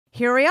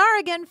Here we are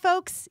again,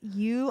 folks.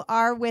 You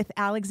are with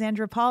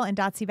Alexandra Paul and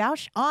Dotsie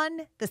Bausch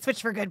on the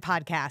Switch4Good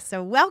podcast.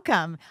 So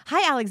welcome.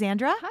 Hi,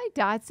 Alexandra. Hi,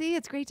 Dotsie.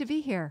 It's great to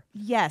be here.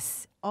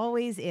 Yes,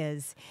 always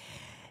is.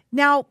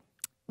 Now,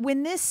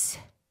 when this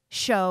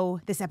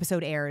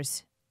episode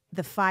airs,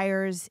 the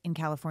fires in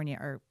California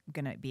are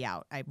going to be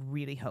out, I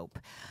really hope.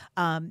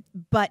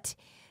 But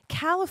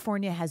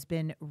California has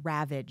been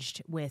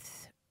ravaged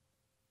with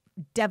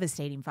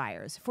devastating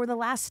fires for the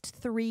last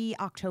 3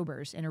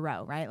 Octobers in a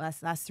row, right?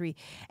 Last 3.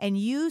 And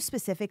you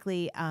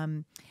specifically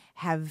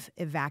have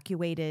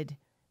evacuated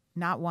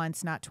not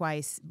once, not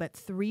twice, but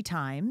 3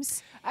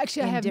 times.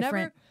 Actually, I have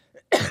never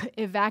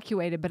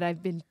evacuated, but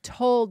I've been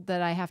told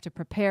that I have to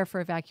prepare for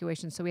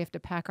evacuation. So we have to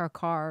pack our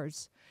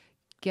cars,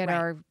 get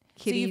our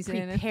kitties in.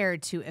 So you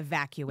prepared to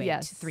evacuate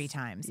Yes. 3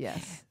 times.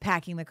 Yes.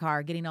 Packing the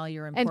car, getting all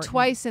your important... And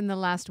twice in the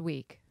last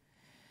week.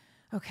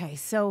 Okay,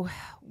 so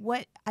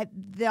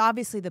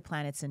obviously the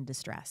planet's in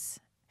distress.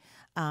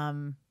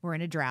 We're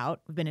in a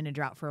drought. We've been in a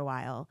drought for a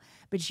while.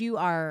 But you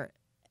are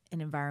an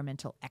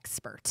environmental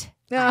expert,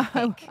 I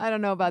think. I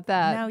don't know about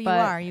that. No, you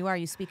are. You are.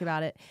 You speak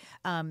about it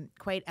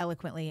quite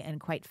eloquently and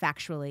quite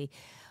factually.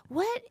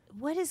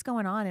 What is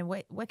going on and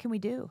what can we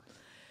do?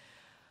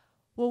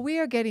 Well, we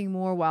are getting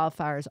more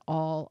wildfires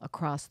all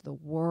across the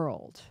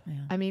world. Yeah.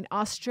 I mean,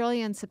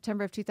 Australia in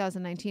September of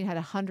 2019 had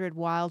 100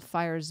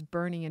 wildfires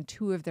burning in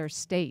 2 of their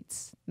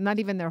states, not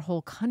even their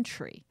whole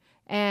country.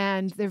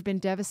 And there have been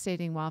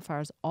devastating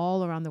wildfires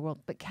all around the world.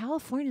 But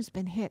California's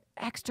been hit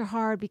extra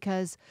hard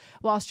because,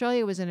 well,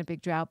 Australia was in a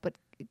big drought, but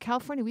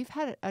California, we've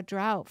had a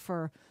drought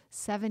for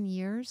 7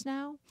 years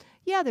now.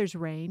 Yeah, there's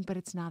rain, but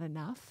it's not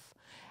enough.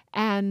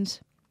 And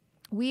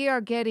we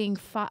are getting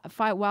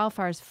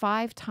wildfires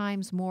 5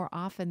 times more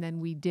often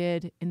than we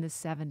did in the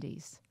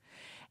 70s.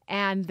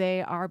 And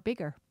they are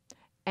bigger.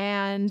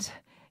 And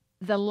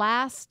the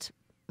last,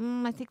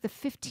 I think the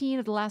 15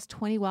 of the last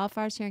 20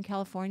 wildfires here in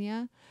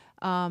California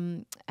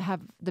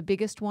have the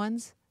biggest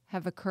ones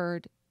have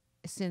occurred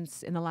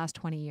since in the last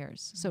 20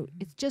 years. So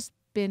it's just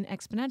been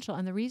exponential.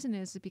 And the reason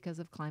is because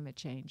of climate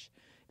change.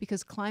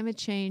 Because climate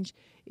change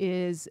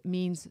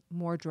means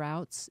more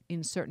droughts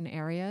in certain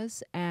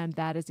areas, and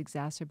that is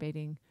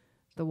exacerbating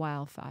the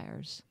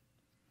wildfires.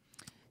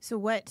 So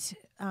what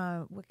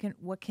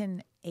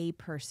can a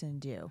person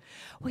do?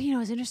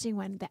 Well, it's interesting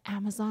when the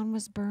Amazon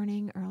was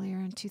burning earlier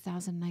in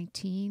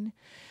 2019.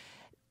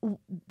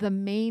 The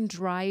main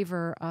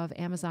driver of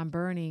Amazon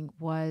burning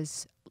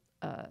was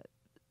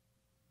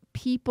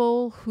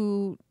people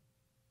who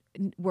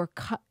were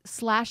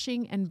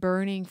slashing and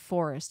burning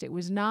forest. It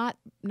was not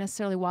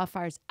necessarily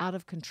wildfires out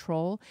of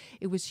control.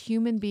 It was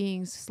human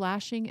beings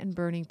slashing and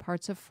burning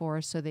parts of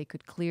forest so they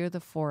could clear the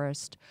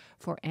forest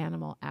for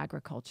animal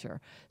agriculture.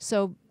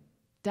 So,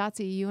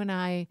 Dotsie, you and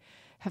I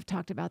have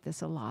talked about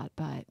this a lot,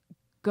 but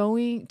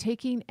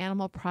taking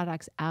animal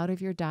products out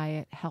of your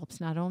diet helps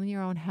not only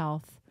your own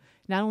health,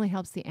 not only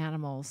helps the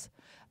animals,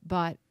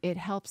 but it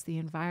helps the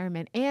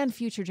environment and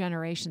future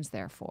generations,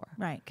 therefore.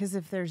 Right, because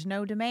if there's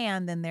no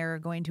demand, then they're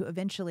going to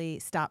eventually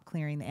stop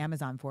clearing the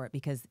Amazon for it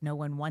because no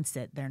one wants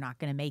it. They're not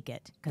going to make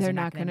it. They're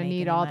not going to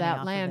need all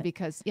that land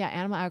because,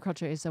 animal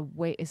agriculture is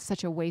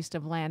such a waste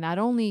of land, not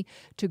only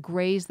to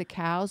graze the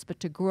cows, but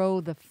to grow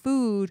the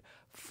food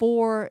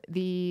for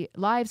the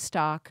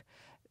livestock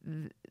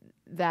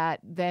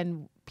that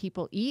then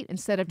people eat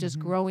instead of just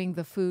growing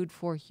the food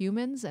for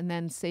humans and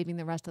then saving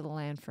the rest of the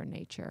land for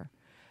nature.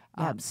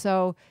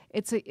 So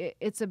it's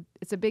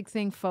a big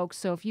thing, folks.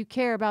 So if you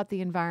care about the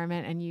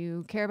environment and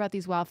you care about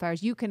these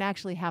wildfires, you can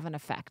actually have an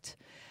effect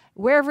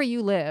wherever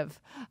you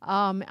live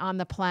on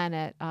the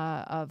planet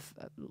of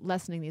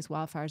lessening these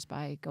wildfires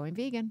by going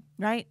vegan.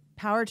 Right.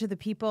 Power to the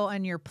people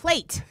on your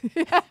plate.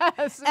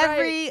 Yes,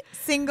 Every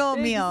single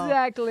meal.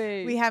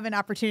 Exactly. We have an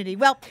opportunity.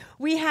 Well,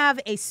 we have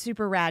a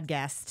super rad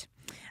guest.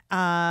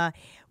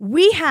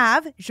 We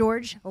have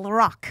Georges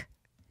Laraque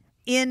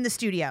in the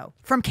studio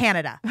from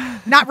Canada,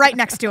 not right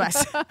next to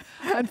us.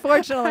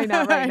 Unfortunately,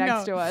 not right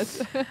next to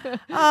us.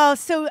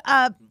 So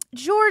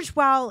George,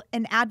 while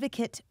an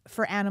advocate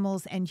for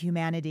animals and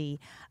humanity,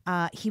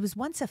 he was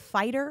once a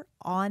fighter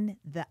on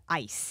the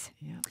ice.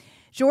 Yeah.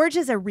 George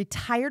is a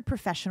retired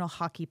professional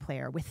hockey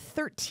player with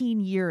 13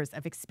 years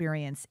of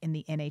experience in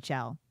the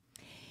NHL.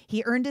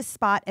 He earned his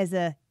spot as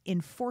an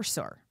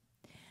enforcer.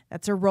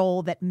 That's a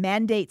role that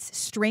mandates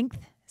strength,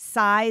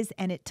 size,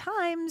 and at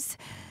times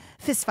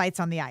fistfights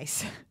on the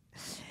ice.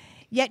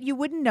 Yet you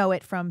wouldn't know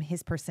it from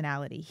his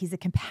personality. He's a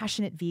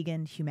compassionate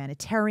vegan,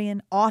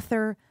 humanitarian,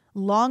 author,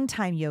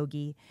 longtime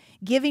yogi,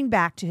 giving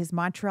back to his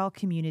Montreal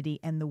community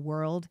and the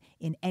world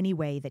in any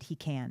way that he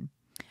can.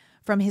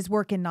 From his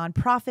work in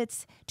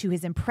nonprofits to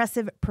his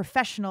impressive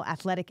professional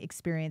athletic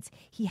experience,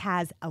 he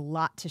has a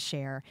lot to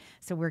share.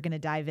 So we're going to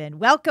dive in.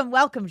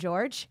 Welcome,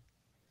 George.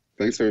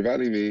 Thanks for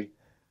inviting me.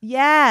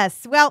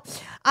 Yes. Well,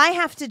 I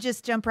have to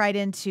just jump right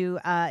into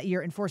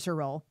your enforcer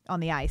role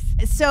on the ice.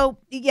 So,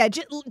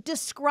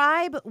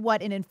 describe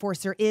what an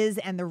enforcer is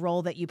and the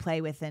role that you play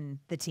within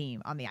the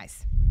team on the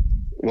ice.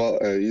 Well,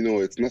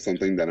 it's not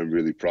something that I'm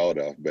really proud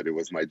of, but it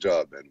was my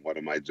job. And one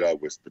of my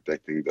job was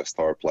protecting the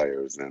star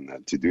players.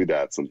 And to do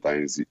that,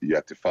 sometimes you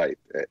have to fight.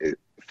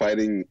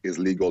 Fighting is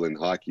legal in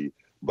hockey,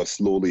 but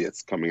slowly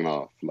it's coming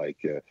off. Like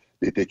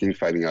they're taking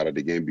fighting out of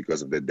the game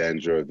because of the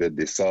danger of it.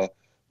 They saw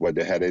what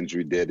the head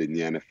injury did in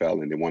the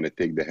NFL, and they want to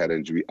take the head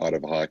injury out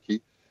of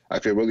hockey. I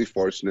feel really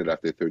fortunate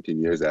after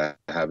 13 years I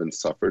haven't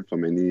suffered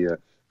from any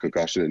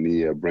concussion,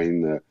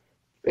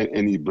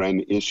 any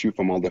brain issue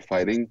from all the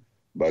fighting.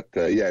 But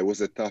yeah, it was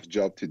a tough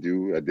job to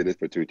do. I did it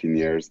for 13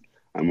 years.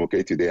 I'm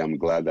okay today. I'm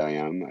glad I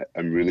am.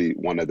 I'm really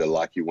one of the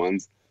lucky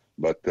ones.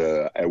 But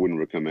I wouldn't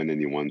recommend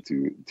anyone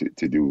to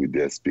do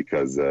this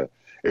because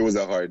it was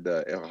a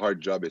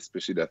hard job,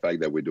 especially the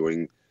fact that we're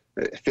doing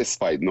a fist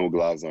fight, no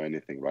gloves or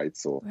anything, right?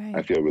 So Right.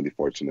 I feel really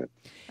fortunate.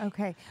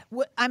 Okay.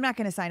 I'm not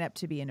going to sign up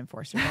to be an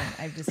enforcer.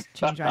 I've just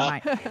changed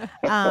my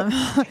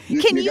mind.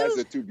 You Can guys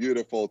are too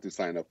beautiful to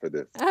sign up for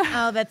this.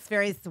 Oh, that's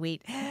very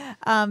sweet.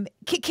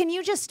 Can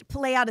you just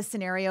play out a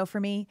scenario for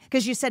me?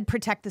 Because you said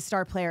protect the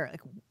star player.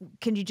 Like,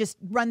 can you just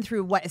run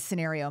through what a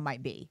scenario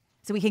might be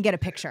so we can get a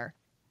picture?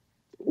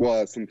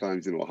 Well,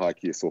 sometimes,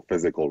 hockey is so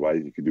physical,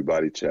 right? You can do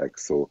body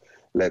checks. So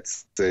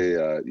let's say,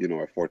 a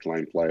fourth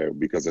line player,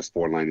 because there's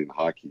four line in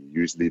hockey,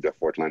 usually the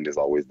fourth line is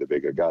always the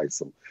bigger guy.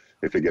 So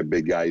if you get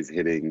big guys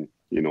hitting,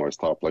 a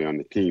star player on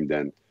the team,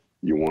 then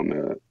you want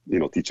to,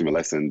 teach him a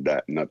lesson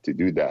that not to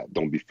do that.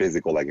 Don't be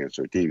physical against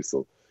your team.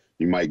 So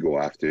you might go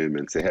after him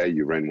and say, hey,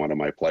 you ran one of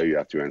my players. You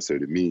have to answer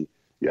to me.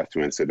 You have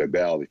to answer the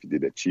bell if you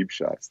did a cheap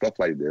shot, stuff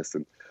like this.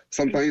 And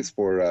sometimes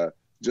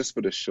just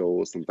for the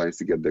show, sometimes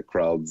to get the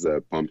crowds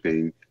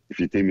pumping. If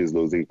your team is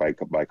losing by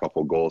a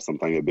couple goals,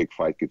 sometimes a big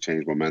fight could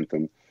change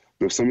momentum.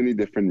 There's so many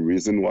different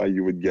reasons why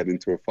you would get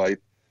into a fight.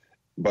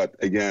 But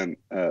again,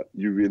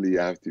 you really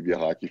have to be a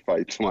hockey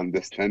fight to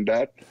understand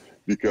that,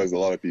 because a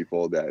lot of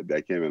people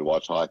that came and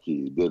watch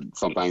hockey,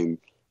 sometimes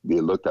they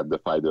looked at the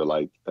fight, they're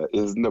like,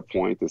 isn't the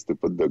point is to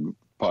put the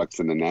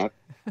pucks in the net?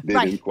 They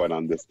Right. didn't quite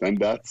understand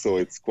that. So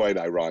it's quite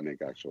ironic,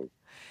 actually.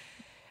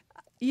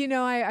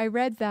 I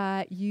read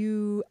that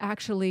you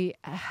actually,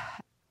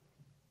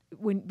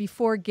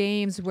 before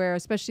games where,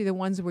 especially the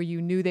ones where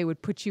you knew they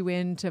would put you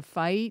in to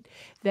fight,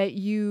 that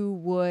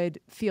you'd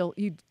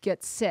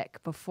get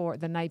sick before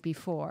the night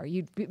before.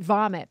 You'd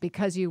vomit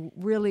because you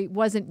really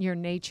wasn't your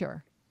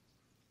nature.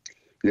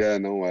 Yeah,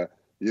 no,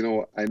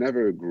 I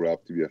never grew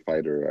up to be a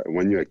fighter.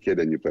 When you're a kid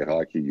and you play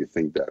hockey, you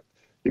think that,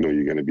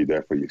 you're going to be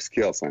there for your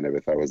skills. So I never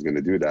thought I was going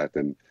to do that.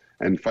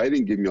 And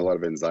fighting gave me a lot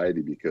of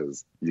anxiety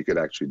because you could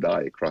actually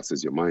die. It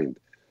crosses your mind.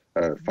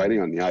 Fighting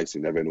on the ice,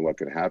 you never know what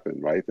could happen,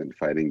 right? And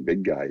fighting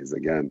big guys,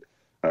 again,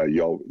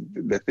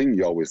 the thing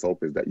you always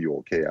hope is that you're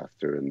okay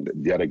after, and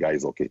the other guy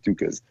is okay too,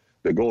 because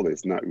the goal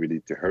is not really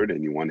to hurt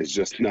anyone. It's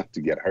just not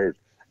to get hurt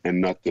and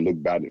not to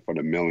look bad in front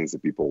of millions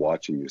of people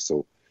watching you.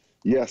 So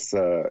yes,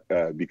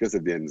 because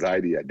of the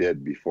anxiety I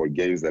did before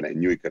games that I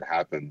knew it could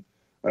happen,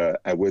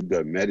 I would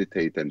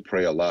meditate and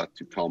pray a lot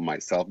to calm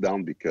myself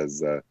down,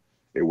 because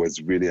it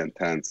was really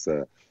intense.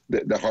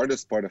 The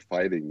hardest part of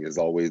fighting is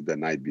always the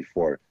night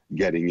before,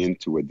 getting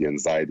into it, the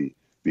anxiety,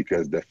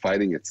 because the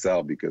fighting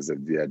itself, because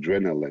of the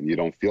adrenaline, you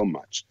don't feel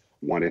much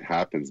when it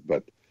happens,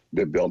 but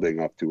the building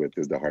up to it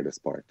is the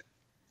hardest part.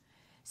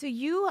 So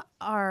you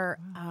are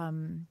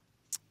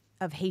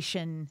of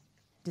Haitian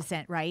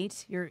descent,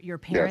 right? Your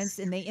parents,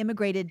 Yes. and they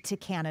immigrated to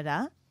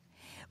Canada.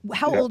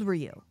 How Yeah. old were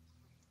you?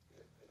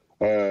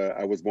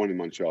 I was born in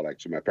Montreal,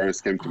 actually. My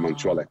parents came to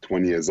Montreal at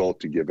 20 years old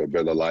to give a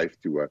better life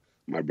to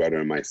my brother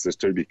and my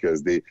sister,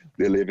 because they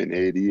live in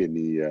Haiti in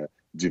the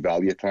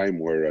Duvalier time,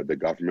 where the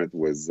government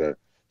was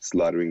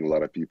slaughtering a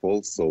lot of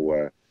people.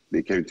 So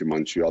they came to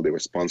Montreal. They were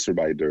sponsored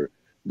by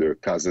their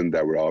cousin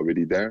that were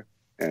already there.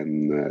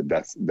 And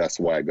that's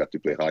why I got to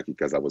play hockey,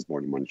 because I was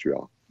born in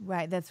Montreal.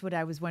 Right, that's what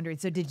I was wondering.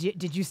 So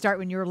did you start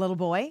when you were a little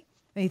boy?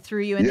 They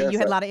threw you in, and Yes, you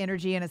had a lot of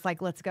energy, and it's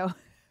like, let's go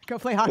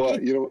play hockey.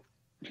 Well,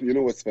 you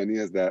know what's funny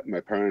is that my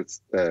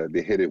parents,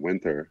 they hated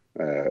winter.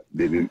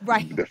 They didn't.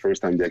 Right. The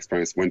first time they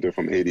experienced winter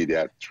from Haiti, they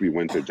had 3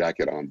 winter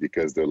jacket on,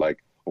 because they're like,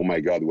 oh my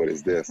God, what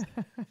is this?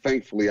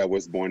 Thankfully, I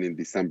was born in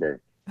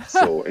December.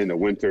 So in the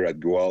winter, I'd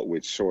go out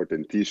with short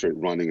and t-shirt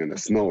running in the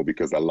snow,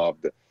 because I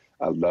love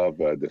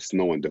the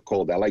snow and the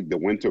cold. I like the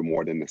winter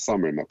more than the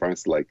summer. My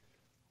parents like,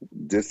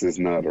 this is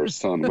not our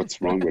son.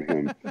 What's wrong with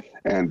him?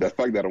 And the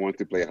fact that I wanted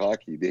to play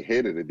hockey, they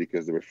hated it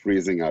because they were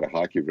freezing out of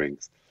hockey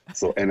rinks.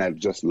 So, and I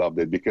just loved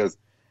it, because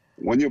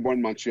when you're born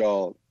in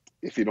Montreal,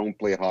 if you don't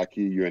play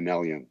hockey, you're an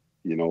alien.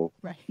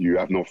 Right. You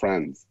have no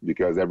friends,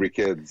 because every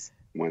kid,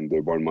 when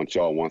they're born in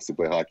Montreal, wants to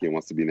play hockey and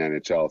wants to be in the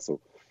NHL.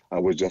 So I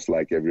was just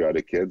like every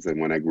other kids.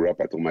 And when I grew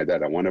up, I told my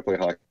dad, I want to play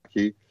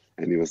hockey.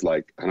 And he was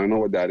like, I don't know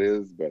what that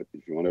is, but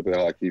if you want to play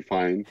hockey,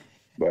 fine.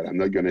 But I'm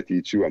not going to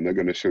teach you. I'm not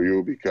going to show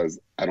you, because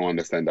I don't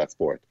understand that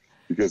sport.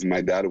 Because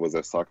my dad was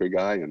a soccer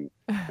guy. And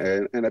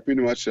I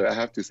pretty much, I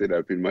have to say that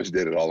I pretty much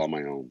did it all on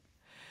my own.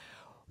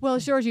 Well,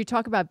 Georges, you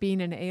talk about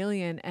being an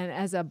alien, and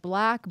as a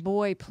black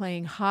boy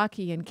playing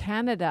hockey in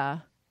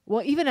Canada,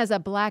 Well, even as a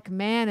black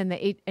man in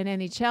the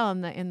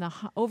NHL, in the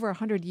over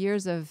 100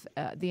 years of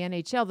the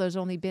NHL, there's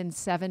only been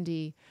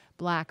 70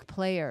 black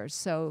players.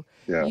 So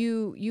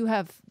you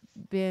have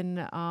been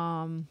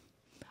an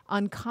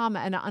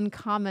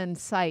uncommon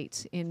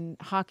sight in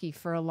hockey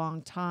for a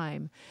long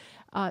time.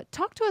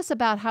 Talk to us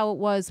about how it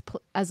was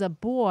as a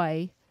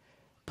boy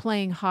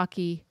playing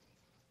hockey,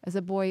 as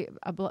a boy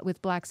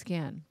with black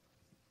skin.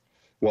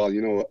 Well,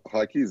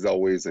 hockey is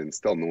always and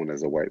still known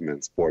as a white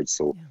man's sport.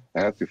 So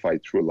I had to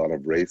fight through a lot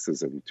of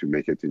racism to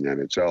make it to the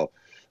NHL.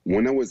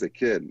 When I was a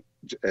kid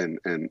and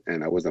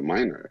I was a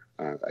minor,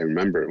 I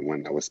remember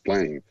when I was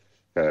playing,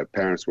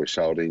 parents were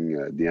shouting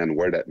the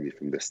N-word at me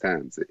from the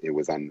stands. It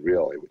was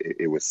unreal.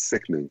 It was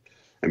sickening.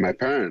 And my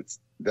parents,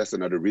 that's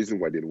another reason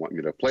why they didn't want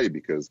me to play,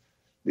 because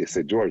they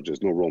said, George,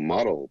 there's no role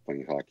model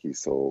playing hockey.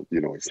 So,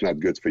 it's not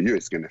good for you.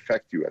 It's going to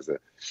affect you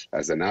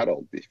as an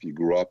adult if you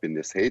grew up in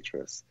this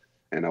hatred.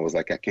 And I was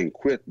like, I can't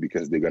quit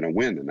because they're going to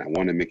win. And I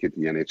want to make it to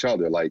the NHL.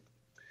 They're like,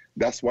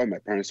 that's why my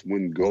parents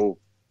wouldn't go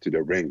to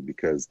the ring,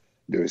 because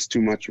there was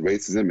too much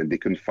racism and they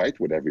couldn't fight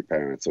with every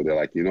parent. So they're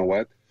like, you know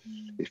what?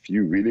 If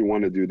you really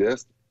want to do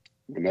this,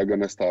 we're not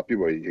going to stop you,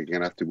 but you're going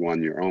to have to go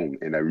on your own.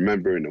 And I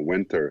remember in the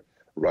winter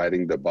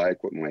riding the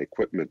bike with my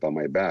equipment on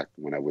my back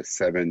when I was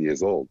 7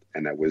 years old.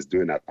 And I was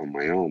doing that on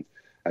my own.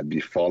 I'd be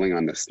falling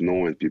on the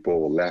snow and people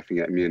were laughing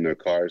at me in their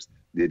cars.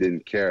 They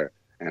didn't care.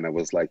 And I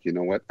was like, you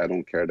know what? I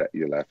don't care that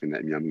you're laughing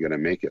at me. I'm going to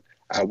make it.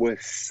 I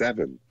was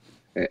 7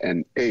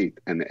 and 8.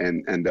 And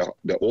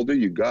the older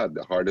you got,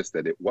 the hardest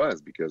that it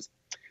was, because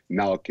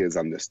now kids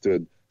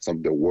understood some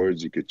of the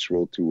words you could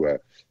throw to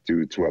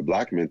a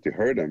black man to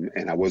hurt him.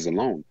 And I was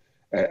alone.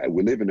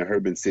 We live in a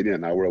urban city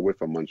an hour away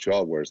from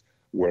Montreal,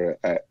 where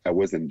I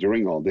was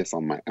enduring all this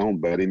on my own,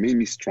 but it made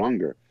me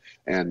stronger.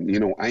 And,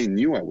 I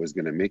knew I was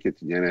going to make it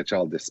to the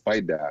NHL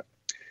despite that.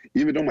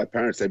 Even though my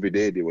parents every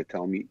day, they would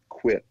tell me,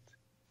 quit.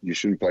 You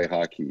shouldn't play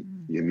hockey.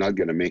 You're not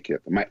going to make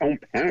it. My own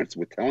parents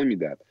were telling me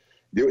that.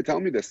 They would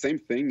tell me the same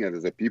thing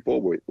as the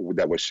people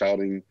that were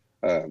shouting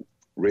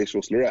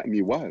racial slur at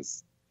me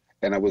was.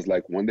 And I was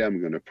like, one day I'm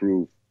going to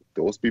prove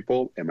those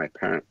people and my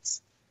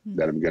parents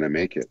that I'm going to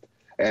make it.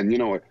 And,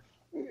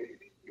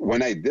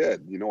 when I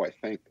did, I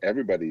thanked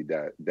everybody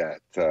that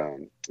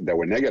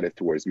were negative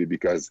towards me,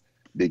 because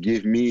they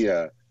gave me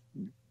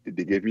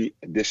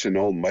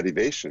additional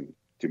motivation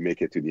to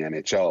make it to the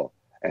NHL.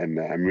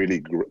 And I'm really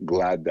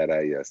glad that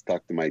I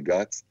stuck to my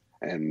guts,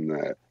 and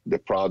the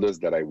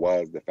proudest that I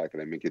was, the fact that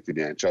I make it to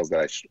the NHL,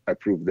 that I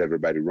proved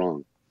everybody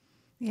wrong.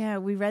 Yeah,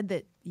 we read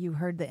that you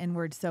heard the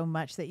N-word so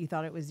much that you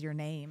thought it was your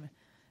name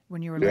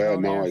when you were little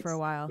there for a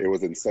while. It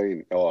was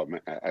insane. Oh,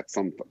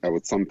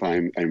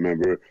 sometime I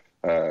remember,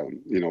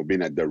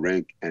 being at the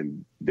rink,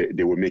 and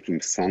they were making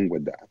song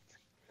with that.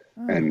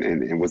 And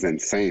it was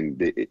insane.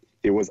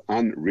 It was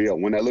unreal.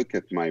 When I look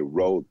at my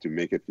road to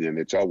make it to the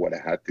NHL, what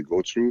I had to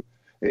go through,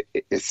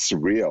 it's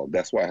surreal.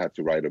 That's why I had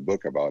to write a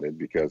book about it,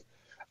 because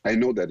I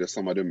know that there's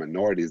some other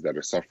minorities that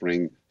are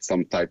suffering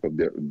some type of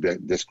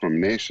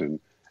discrimination.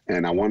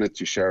 And I wanted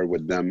to share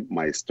with them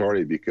my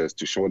story, because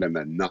to show them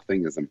that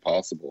nothing is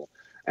impossible.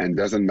 And it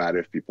doesn't matter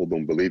if people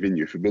don't believe in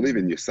you. If you believe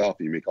in yourself,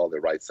 you make all the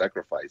right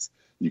sacrifice,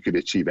 you could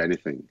achieve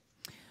anything.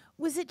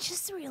 Was it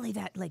just really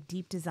that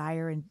deep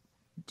desire and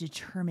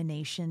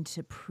determination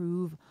to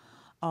prove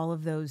all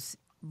of those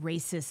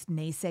racist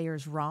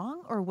naysayers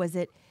wrong? Or was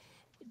it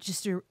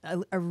just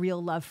a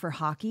real love for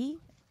hockey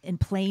and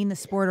playing the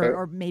sport,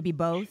 or maybe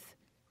both?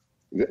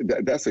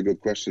 That's a good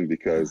question,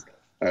 because,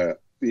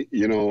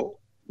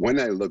 when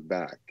I look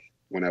back,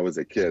 when I was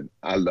a kid,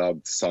 I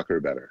loved soccer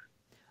better.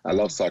 I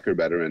love soccer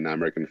better and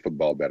American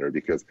football better,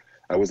 because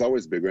I was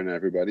always bigger than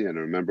everybody. And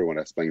I remember when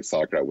I was playing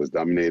soccer, I was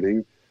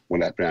dominating.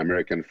 When I played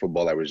American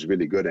football, I was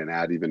really good, and I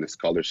had even a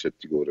scholarship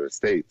to go to the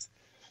States.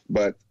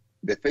 But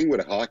the thing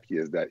with hockey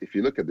is that if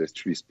you look at this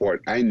three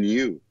sport, I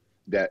knew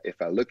that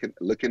if I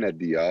looking at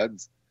the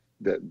odds,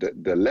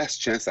 the less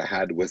chance I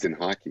had was in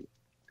hockey.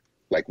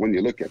 Like when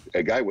you look at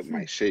a guy with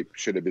my shape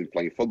should have been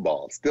playing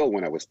football. Still,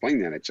 when I was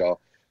playing the NHL,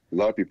 a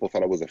lot of people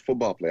thought I was a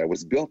football player. I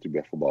was built to be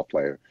a football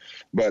player.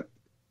 But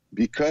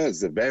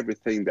because of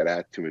everything that I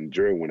had to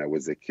endure when I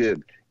was a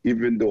kid,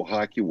 even though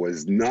hockey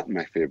was not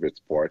my favorite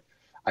sport,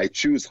 I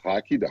choose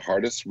hockey, the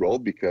hardest role,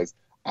 because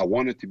I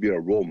wanted to be a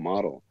role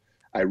model.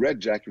 I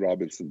read Jackie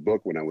Robinson's book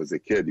when I was a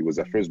kid. He was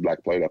the first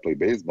black player that played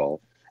baseball.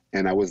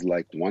 And I was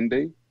like, one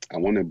day, I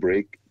want to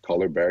break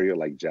color barrier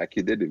like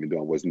Jackie did, even though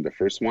I wasn't the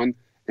first one,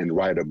 and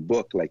write a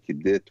book like he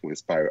did to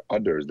inspire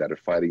others that are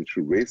fighting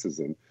through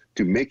racism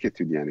to make it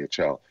to the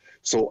NHL.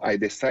 So I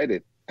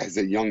decided as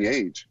a young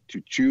age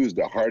to choose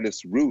the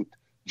hardest route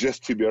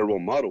just to be a role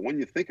model. When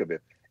you think of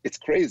it, it's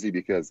crazy,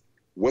 because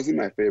it wasn't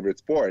my favorite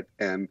sport,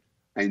 and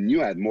I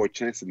knew I had more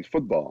chance in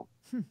football.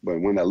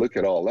 But when I look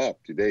it all up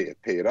today, it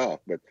paid off.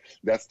 But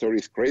that story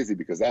is crazy,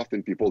 because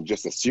often people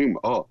just assume,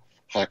 oh,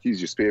 hockey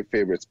is your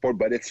favorite sport,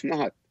 but it's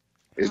not.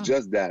 It's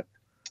just that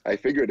I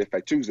figured if I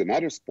choose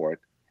another sport,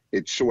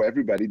 it'd show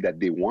everybody that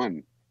they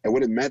won. It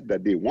would have meant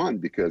that they won,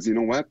 because you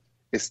know what?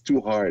 It's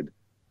too hard.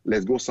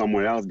 let's go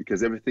somewhere else,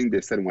 because everything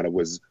they said when I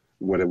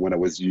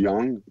was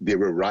young, they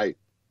were right.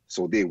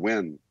 So they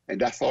win. And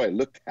that's how I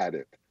looked at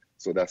it.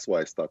 So that's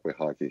why I stuck with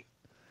hockey.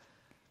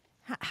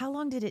 How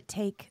long did it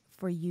take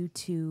for you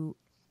to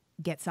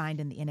get signed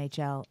in the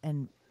NHL,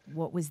 and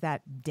what was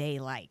that day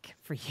like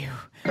for you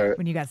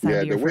when you got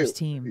signed to your first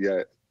team?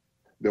 Yeah,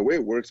 the way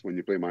it works when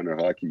you play minor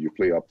hockey, you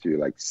play up to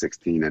like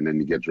 16, and then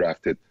you get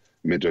drafted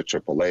midget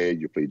AAA,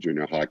 you play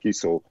junior hockey.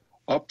 So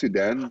up to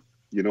then,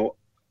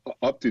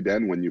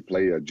 when you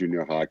play a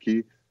junior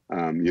hockey,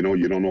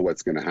 you don't know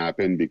what's going to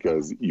happen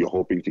because you're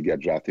hoping to get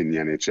drafted in the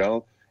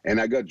NHL. And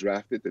I got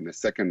drafted in the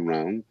second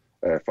round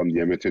from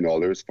the Edmonton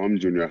Oilers from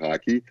junior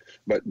hockey.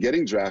 But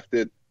getting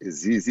drafted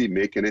is easy.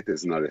 Making it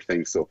is another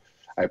thing. So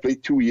I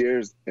played 2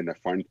 years in the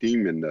farm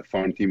team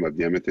of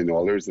the Edmonton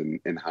Oilers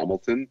in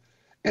Hamilton.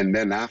 And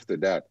then after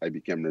that, I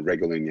became a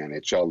regular in the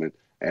NHL.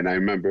 And I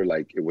remember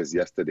like it was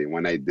yesterday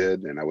when I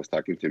did, and I was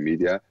talking to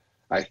media,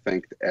 I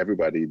thanked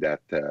everybody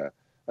that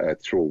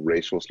threw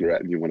racial slur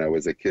at me when I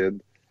was a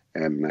kid.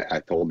 And I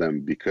told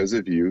them, because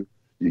of you,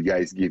 you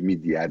guys gave me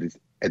the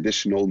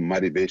additional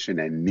motivation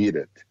I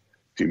needed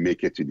to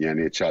make it to the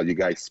NHL. You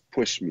guys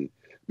pushed me,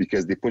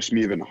 because they pushed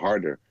me even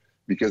harder.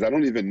 Because I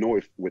don't even know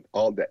if with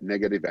all that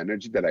negative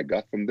energy that I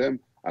got from them,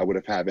 I would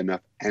have had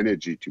enough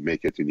energy to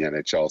make it to the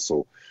NHL.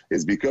 So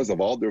it's because of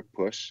all their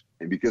push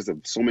and because of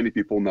so many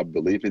people not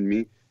believing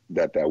me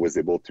that I was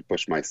able to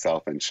push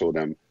myself and show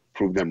them,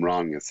 prove them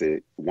wrong, and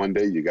say, one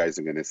day you guys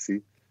are going to see.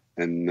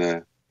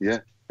 And yeah,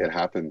 it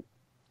happened.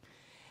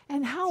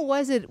 And how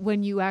was it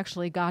when you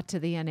actually got to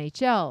the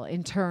NHL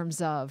in terms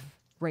of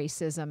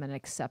racism and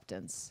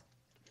acceptance?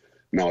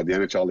 Now, the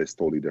NHL is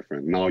totally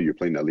different. Now you're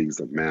playing the leagues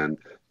of men.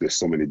 There's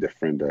so many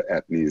different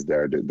ethnies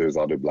there. There's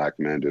other black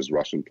men. There's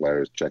Russian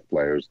players, Czech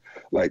players,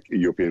 like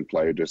European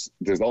players.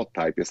 There's all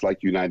type. It's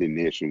like United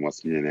Nations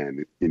was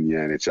in the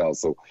NHL.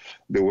 So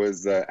there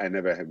was, I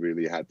never have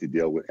really had to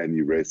deal with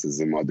any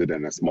racism other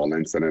than a small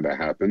incident that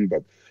happened.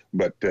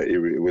 But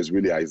it was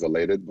really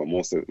isolated. But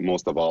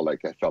most of all,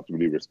 like I felt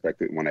really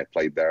respected when I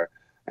played there.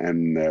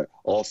 And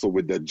also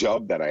with the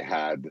job that I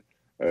had,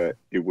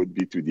 it would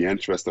be to the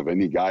interest of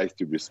any guys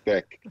to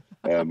respect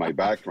my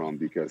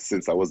background, because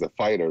since I was a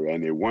fighter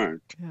and they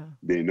weren't,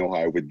 they know how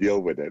I would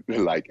deal with it,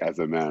 like as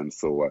a man.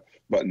 So,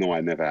 but no,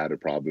 I never had a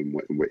problem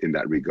in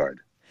that regard.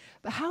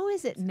 But how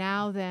is it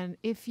now then,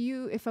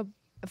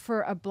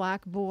 for a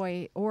black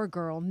boy or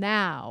girl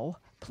now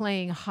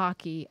playing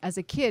hockey as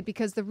a kid?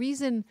 Because the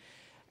reason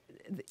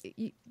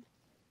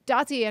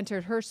Dotsie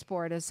entered her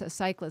sport as a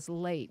cyclist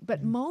late,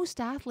 but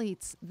most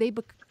athletes, they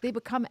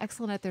become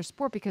excellent at their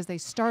sport because they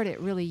start it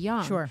really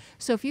young. Sure.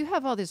 So if you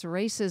have all this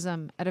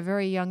racism at a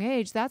very young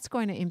age, that's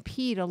going to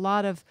impede a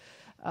lot of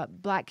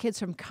black kids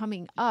from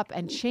coming up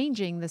and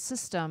changing the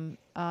system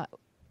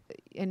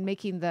and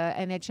making the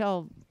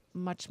NHL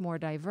much more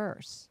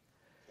diverse.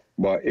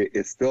 Well,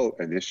 it's still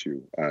an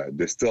issue.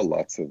 There's still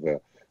lots of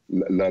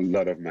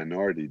lot of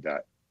minority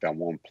that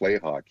won't play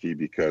hockey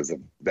because of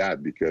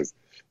that, because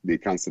they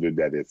consider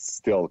that it's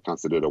still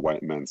considered a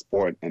white man's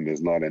sport and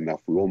there's not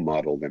enough role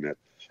model in it.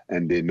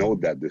 And they know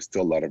that there's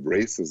still a lot of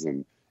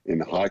racism in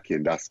hockey,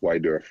 and that's why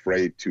they're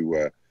afraid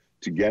to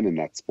get in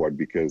that sport,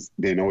 because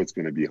they know it's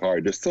going to be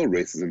hard. There's still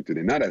racism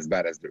today, not as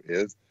bad as there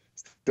is.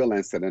 Still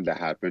incident that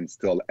happens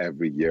still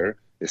every year.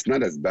 It's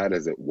not as bad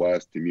as it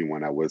was to me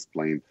when I was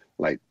playing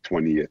like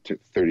 20 to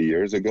 30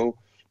 years ago.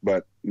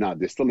 But now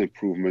there's still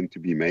improvement to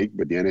be made.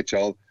 But the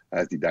NHL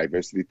has the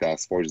diversity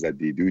task force that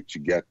they do to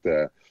get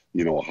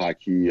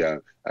hockey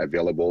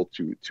available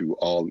to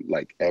all,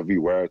 like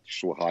everywhere, to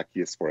show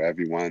hockey is for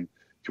everyone,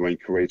 to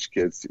encourage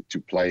kids to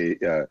play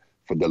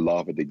for the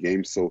love of the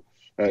game. So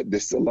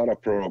there's a lot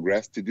of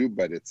progress to do,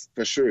 but it's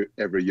for sure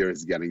every year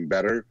is getting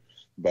better.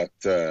 But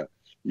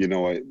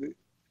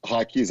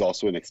hockey is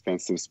also an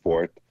expensive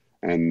sport,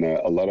 and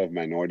a lot of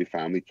minority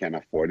family can't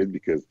afford it,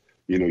 because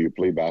you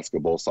play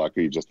basketball, soccer,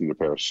 you just need a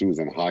pair of shoes.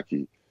 And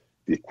hockey,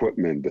 the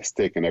equipment, the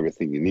stick, and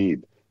everything you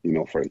need,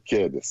 for a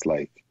kid, it's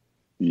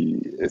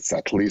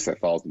at least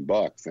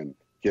 $1,000, and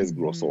kids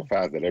grow so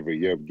fast that every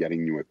year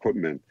getting new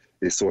equipment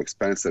is so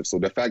expensive. So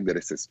the fact that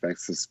it's an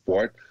expensive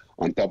sport,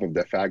 on top of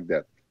the fact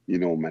that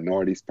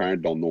minorities'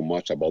 parents don't know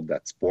much about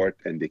that sport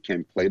and they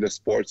can't play the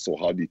sport, so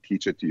how do you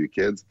teach it to your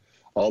kids?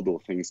 All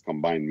those things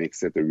combined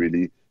makes it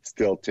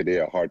still today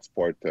a hard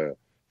sport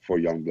for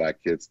young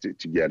black kids to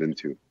get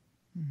into.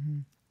 Mm-hmm.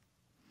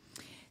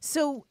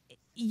 So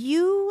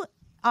you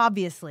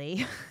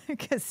obviously,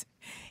 because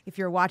if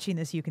you're watching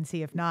this, you can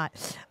see. If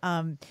not,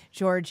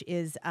 George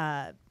is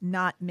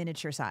not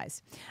miniature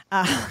size,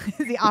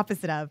 the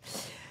opposite of.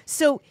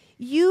 So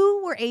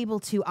you were able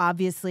to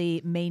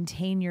obviously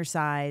maintain your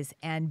size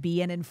and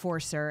be an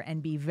enforcer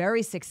and be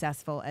very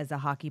successful as a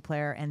hockey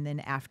player, and then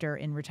after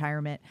in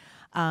retirement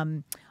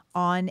on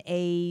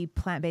a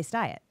plant-based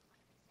diet.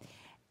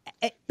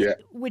 Yeah.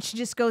 Which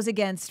just goes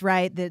against,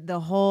 right, the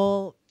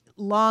whole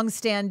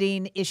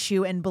long-standing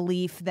issue and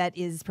belief that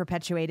is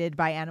perpetuated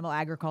by animal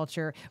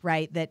agriculture,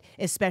 right, that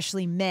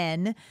especially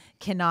men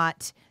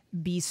cannot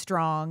be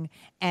strong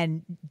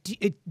and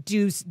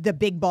do the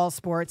big ball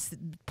sports,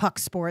 puck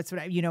sports,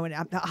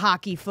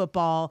 hockey,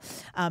 football,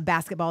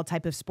 basketball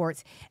type of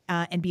sports,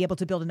 and be able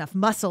to build enough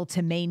muscle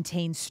to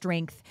maintain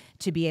strength,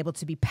 to be able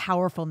to be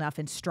powerful enough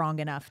and strong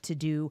enough to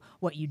do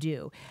what you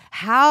do.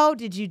 How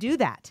did you do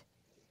that?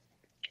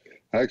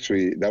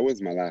 Actually, that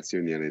was my last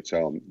year in the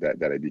NHL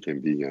that I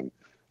became vegan.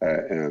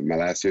 My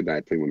last year that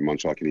I played with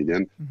Montreal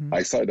Canadian,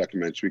 I saw a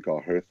documentary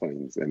called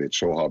Earthlings, and it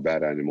showed how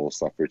bad animals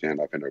suffer to end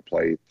up in their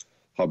plate,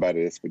 how bad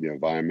it is for the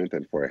environment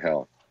and for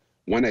health.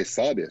 When I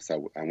saw this, I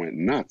went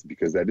nuts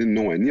because I didn't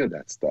know any of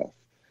that stuff.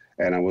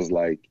 And I was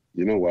like,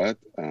 you know what?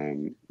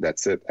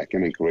 That's it. I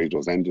can't encourage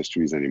those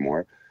industries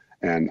anymore.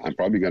 And I'm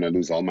probably going to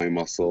lose all my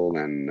muscle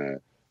and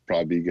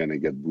probably going to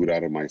get booed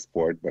out of my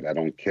sport, but I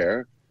don't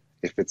care.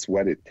 If it's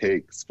what it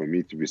takes for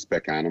me to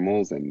respect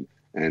animals and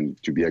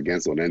to be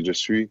against an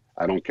industry,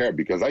 I don't care,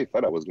 because I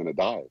thought I was going to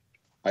die.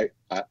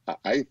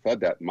 I thought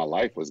that my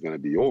life was going to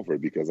be over,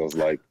 because I was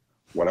like,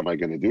 what am I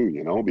going to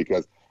do?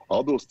 Because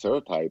all those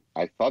stereotypes,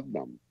 I thought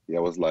them. I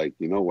was like,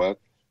 you know what?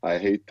 I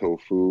hate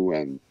tofu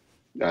and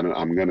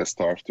I'm going to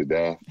starve to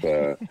death.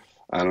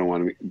 I don't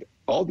want to.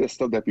 All this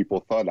stuff that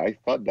people thought, I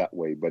thought that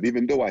way. But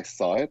even though I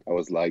saw it, I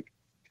was like,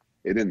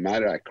 it didn't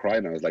matter. I cried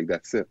and I was like,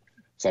 that's it.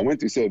 So I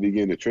went to see a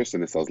vegan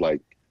nutritionist. I was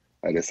like,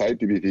 I decided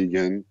to be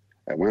vegan.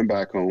 I went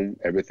back home.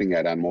 Everything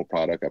had animal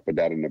product. I put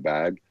that in a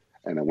bag,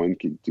 and I went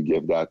to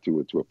give that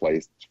to a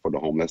place for the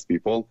homeless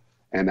people.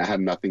 And I had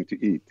nothing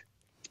to eat.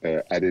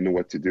 I didn't know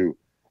what to do.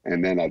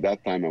 And then at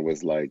that time, I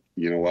was like,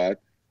 you know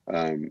what?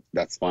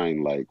 That's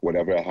fine. Like,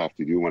 whatever I have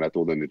to do. When I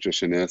told the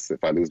nutritionist,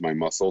 if I lose my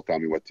muscle, tell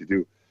me what to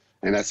do.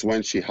 And that's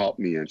when she helped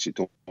me, and she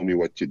told me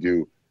what to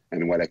do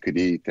and what I could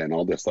eat and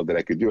all the stuff that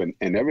I could do.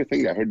 And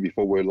everything I heard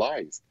before were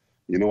lies.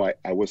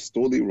 I was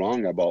totally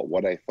wrong about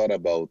what I thought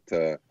about,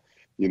 the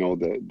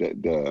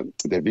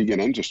vegan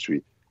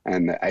industry.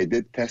 And I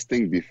did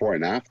testing before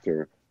and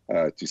after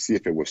to see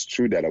if it was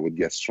true that I would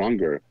get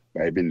stronger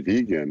by being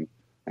vegan.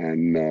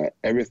 And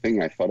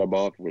everything I thought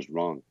about was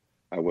wrong.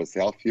 I was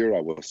healthier.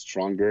 I was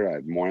stronger. I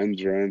had more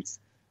endurance.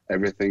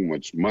 Everything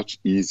was much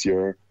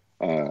easier.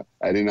 I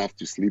didn't have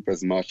to sleep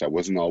as much. I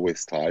wasn't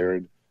always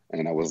tired.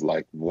 And I was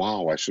like,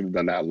 wow, I should have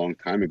done that a long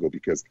time ago,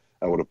 because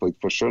I would have played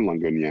for sure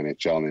longer in the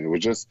NHL. And it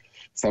was just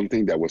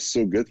something that was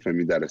so good for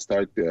me that I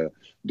started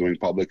doing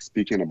public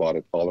speaking about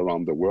it all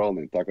around the world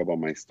and talk about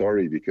my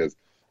story. Because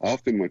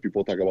often when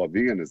people talk about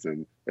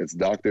veganism, it's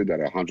doctors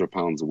that are 100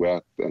 pounds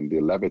wet and they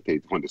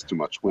levitate when there's too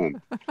much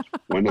wind.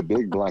 When the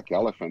big black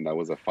elephant that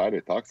was a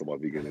fighter talks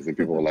about veganism,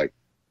 people are like,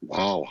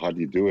 wow, how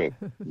do you do it?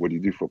 What do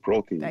you do for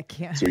protein?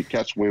 So you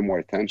catch way more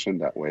attention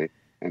that way.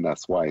 And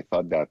that's why I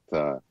thought that,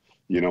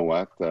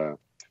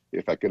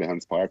 if I could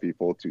inspire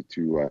people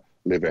to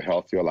live a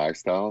healthier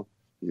lifestyle,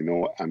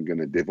 I'm going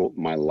to devote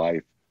my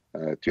life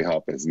to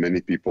help as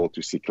many people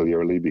to see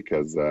clearly,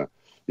 because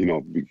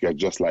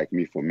just like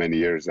me for many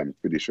years, I'm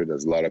pretty sure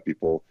there's a lot of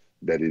people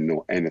that didn't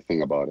know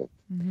anything about it.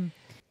 Mm-hmm.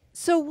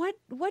 So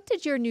what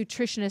did your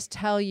nutritionist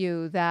tell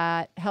you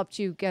that helped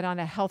you get on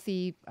a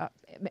healthy,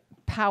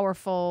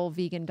 powerful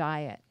vegan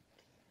diet?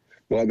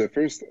 Well, the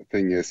first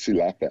thing is she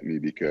laughed at me,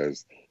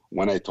 because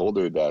when I told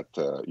her that,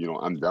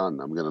 I'm done,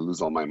 I'm going to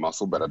lose all my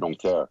muscle, but I don't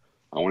care.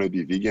 I want to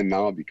be vegan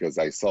now because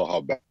I saw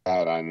how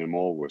bad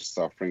animals were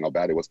suffering, how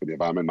bad it was for the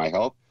environment, my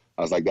health.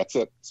 I was like, that's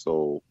it.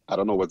 So I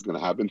don't know what's going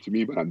to happen to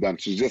me, but I'm done.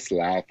 She just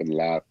laughed and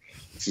laughed.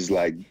 She's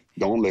like,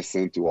 don't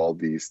listen to all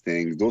these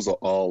things. Those are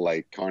all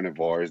like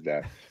carnivores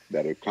that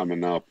are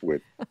coming up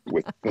with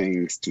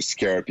things to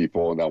scare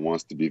people that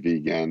wants to be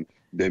vegan.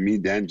 The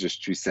meat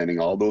industry sending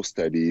all those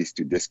studies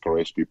to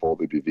discourage people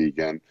to be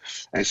vegan.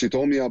 And she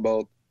told me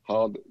about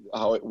how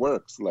it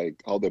works,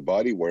 like how the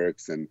body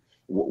works and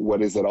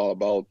what is it all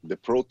about, the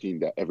protein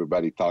that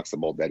everybody talks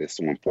about that is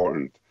so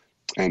important.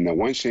 And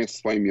when she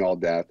explained me all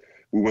that,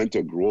 we went to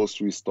a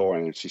grocery store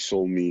and she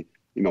showed me,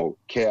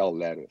 kale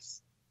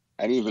lettuce.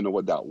 I didn't even know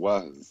what that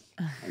was.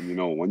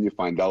 And, when you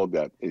find out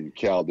that in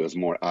kale, there's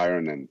more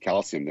iron and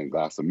calcium than a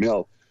glass of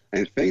milk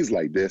and things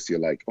like this, you're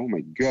like, oh my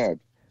God,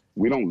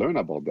 we don't learn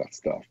about that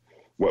stuff.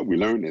 What we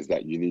learn is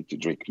that you need to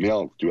drink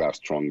milk to have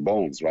strong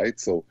bones, right?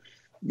 So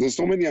there's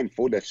so many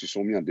info that she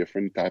showed me on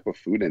different type of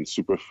food and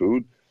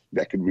superfood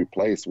that could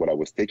replace what I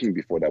was taking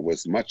before that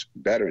was much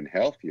better and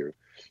healthier,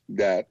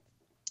 that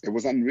it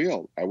was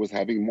unreal. I was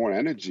having more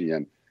energy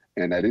and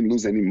I didn't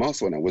lose any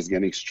muscle, and I was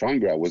getting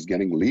stronger. I was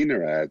getting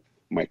leaner.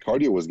 My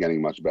cardio was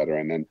getting much better.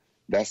 And then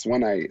that's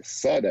when I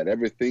saw that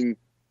everything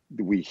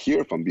we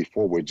hear from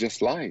before were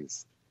just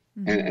lies.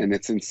 Mm-hmm. And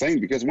it's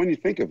insane, because when you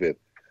think of it,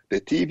 the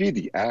TV,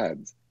 the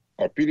ads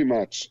are pretty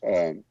much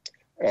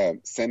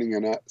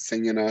sending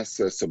us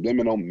a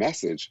subliminal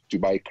message to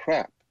buy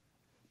crap.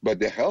 But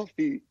the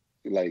healthy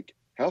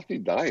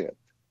diet,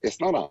 it's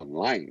not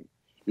online.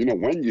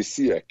 When you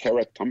see a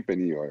carrot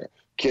company or a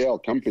kale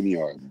company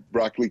or a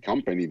broccoli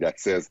company that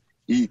says,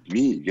 eat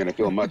me, you're going to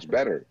feel much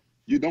better.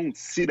 You don't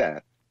see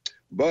that.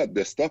 But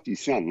the stuff you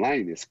see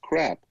online is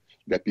crap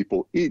that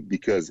people eat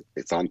because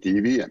it's on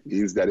TV. It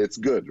means that it's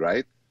good,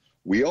 right?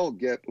 We all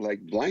get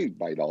blind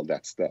by all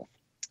that stuff.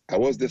 I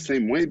was the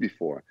same way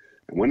before.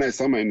 And when I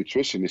saw my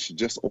nutritionist, she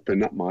just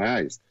opened up my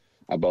eyes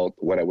about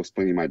what I was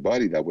putting in my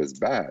body that was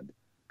bad,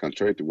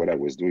 contrary to what I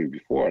was doing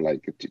before,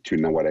 like to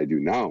know what I do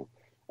now.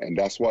 And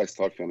that's why I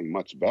started feeling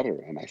much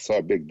better. And I saw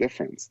a big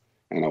difference.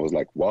 And I was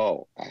like,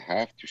 wow, I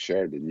have to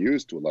share the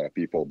news to a lot of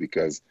people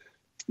because,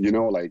 you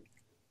know, like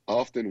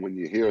often when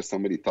you hear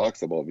somebody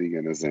talks about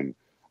veganism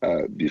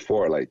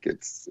before, like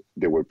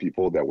there were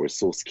people that were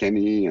so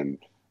skinny and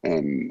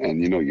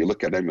you know, you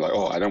look at them, you're like,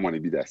 oh, I don't want to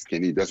be that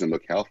skinny. It doesn't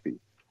look healthy.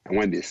 And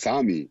when they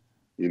saw me,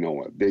 you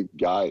know, a big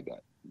guy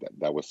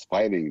that was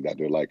fighting, that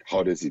they're like,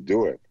 how does he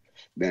do it?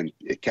 Then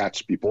it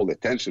catch people's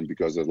attention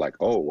because they're like,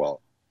 oh,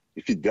 well,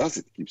 if he does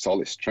it, keeps all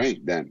his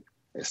strength, then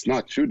it's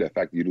not true. The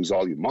fact you lose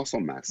all your muscle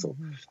mass. So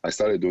I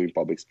started doing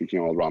public speaking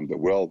all around the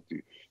world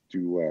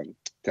to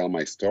tell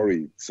my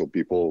story so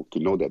people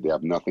could know that they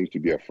have nothing to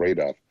be afraid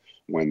of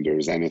when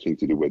there's anything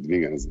to do with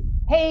veganism.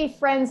 Hey,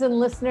 friends and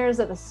listeners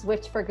of the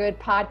Switch for Good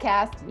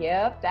podcast.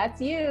 Yep,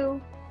 that's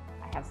you.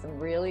 I have some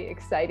really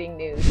exciting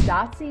news.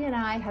 Dotsie and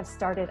I have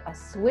started a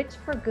Switch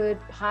for Good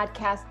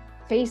podcast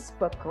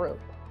Facebook group.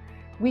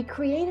 We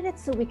created it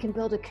so we can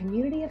build a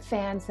community of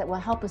fans that will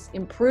help us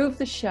improve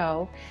the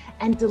show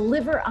and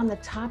deliver on the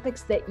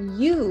topics that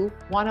you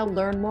want to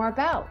learn more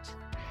about.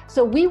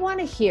 So we want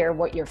to hear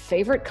what your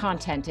favorite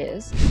content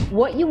is,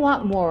 what you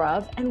want more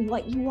of, and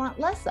what you want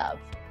less of.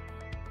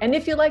 And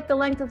if you like the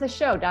length of the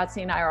show,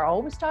 Dotsie and I are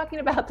always talking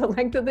about the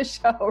length of the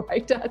show,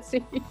 right,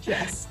 Dotsie?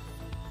 Yes.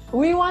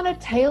 We want to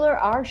tailor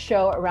our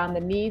show around the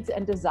needs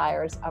and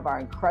desires of our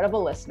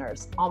incredible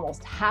listeners,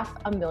 almost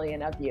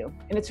 500,000 of you.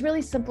 And it's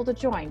really simple to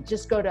join.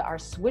 Just go to our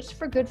Switch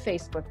for Good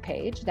Facebook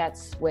page.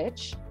 That's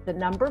Switch, the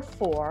number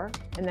 4,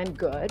 and then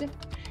Good.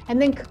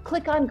 And then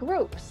click on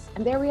groups.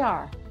 And there we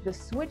are, the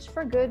Switch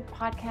for Good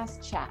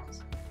podcast chat.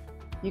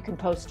 You can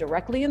post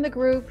directly in the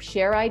group,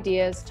 share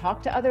ideas,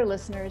 talk to other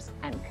listeners,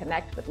 and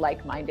connect with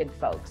like-minded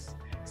folks.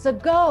 So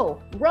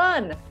go,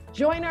 run,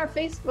 join our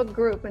Facebook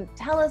group and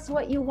tell us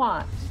what you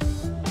want.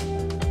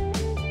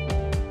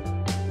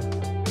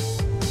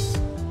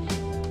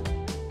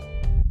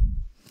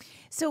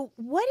 So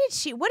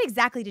what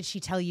exactly did she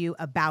tell you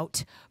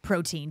about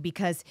protein?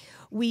 Because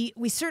we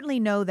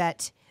certainly know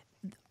that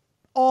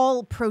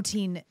all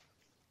protein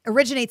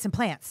originates in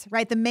plants,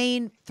 right? The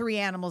main 3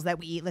 animals that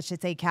we eat, let's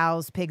just say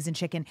cows, pigs, and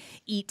chicken,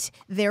 eat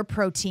their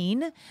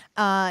protein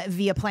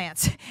via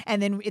plants. And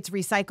then it's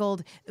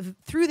recycled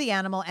through the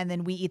animal, and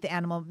then we eat the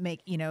animal,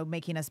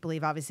 making us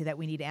believe, obviously, that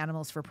we need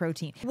animals for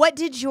protein. What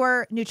did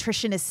your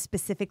nutritionist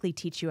specifically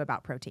teach you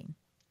about protein?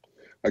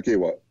 Okay,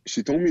 well,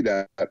 she told me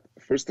that,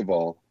 first of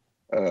all,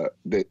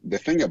 the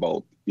thing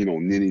about,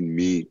 needing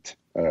meat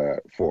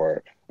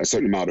for a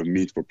certain amount of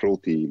meat for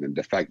protein, and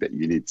the fact that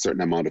you need a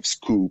certain amount of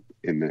scoop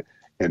in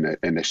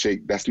a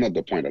shake, that's not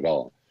the point at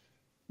all.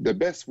 The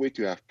best way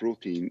to have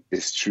protein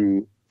is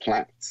through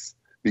plants.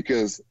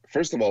 Because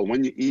first of all,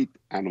 when you eat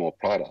animal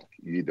product,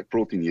 you eat the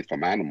protein you eat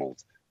from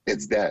animals,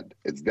 it's dead.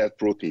 It's dead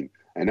protein.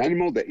 An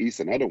animal that eats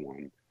another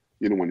one,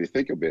 when you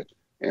think of it,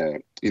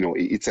 it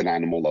eats an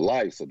animal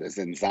alive. So there's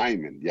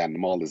enzyme and the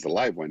animal is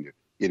alive when you're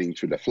eating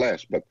through the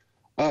flesh. But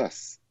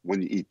us,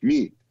 when you eat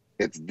meat,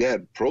 it's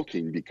dead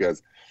protein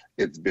because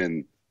it's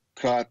been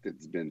cut,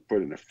 it's been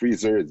put in a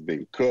freezer, it's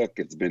been cooked,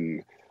 it's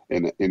been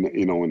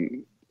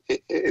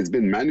it's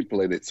been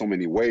manipulated so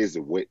many ways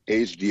with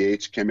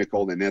HGH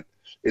chemical in it.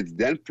 It's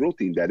then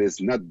protein that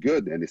is not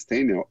good and it's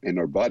staying in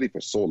our body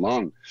for so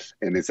long,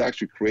 and it's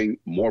actually creating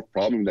more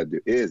problem than there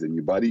is. And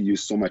your body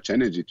uses so much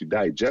energy to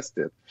digest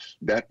it.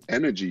 That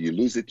energy, you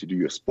lose it to do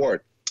your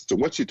sport. So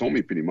what she told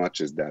me pretty much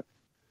is that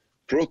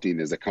protein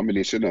is a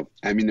combination of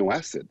amino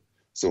acid.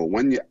 So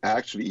when you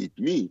actually eat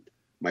meat,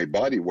 my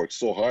body works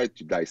so hard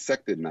to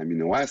dissect it in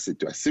amino acid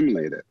to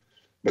assimilate it.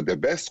 But the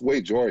best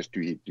way, George, to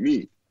eat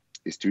meat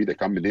is to eat a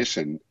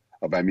combination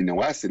of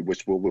amino acid,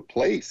 which will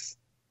replace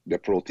the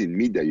protein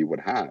meat that you would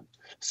have.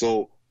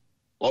 So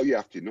all you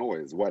have to know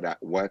is what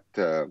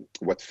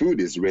food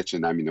is rich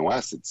in amino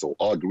acids. So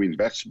all green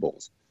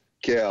vegetables,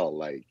 kale,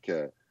 like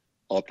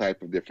all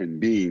type of different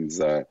beans,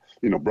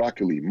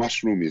 broccoli,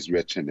 mushroom is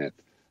rich in it,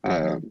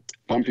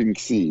 pumpkin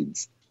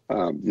seeds,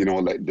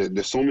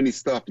 there's so many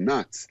stuff,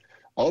 nuts,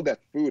 all that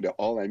food,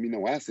 all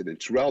amino acid, and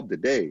throughout the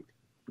day,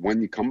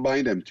 when you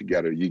combine them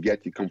together, you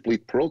get your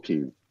complete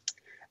protein.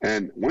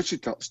 And once she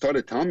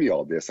started telling me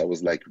all this, I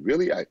was like,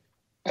 really? I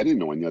didn't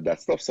know any of that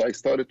stuff. So I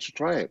started to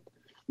try it,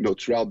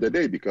 throughout the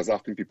day, because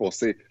often people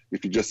say,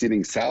 if you're just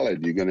eating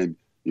salad,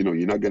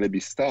 you're not going to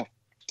be stuffed.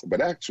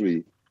 But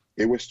actually,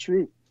 it was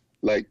true.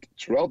 Like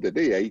throughout the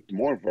day, I ate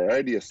more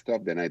variety of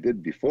stuff than I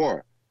did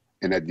before.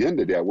 And at the end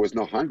of the day, I was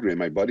not hungry and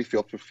my body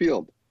felt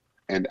fulfilled.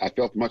 And I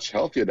felt much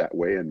healthier that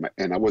way. And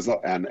I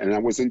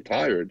wasn't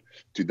tired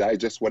to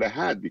digest what I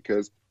had,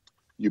 because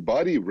your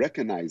body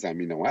recognizes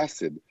amino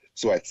acid,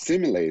 so it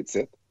assimilates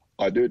it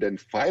other than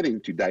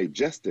fighting to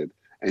digest it.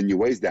 And you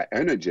waste that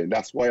energy. And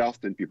that's why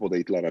often people that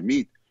eat a lot of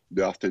meat,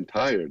 they're often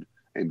tired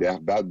and they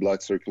have bad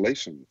blood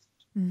circulation.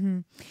 Mm-hmm.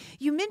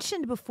 You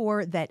mentioned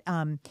before that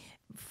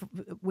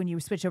when you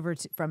switched over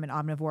from an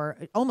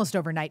omnivore almost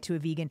overnight to a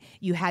vegan,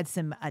 you had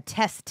some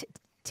test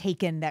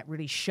taken that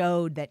really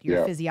showed that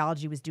your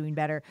physiology was doing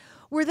better.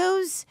 Were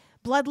those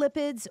blood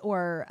lipids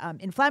or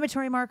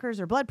inflammatory markers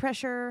or blood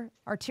pressure,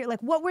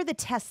 like what were the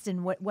tests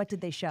and what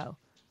did they show?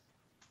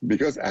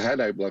 Because I had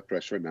high blood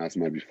pressure and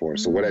asthma before.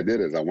 So what I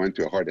did is I went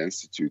to a heart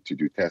institute to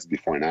do tests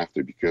before and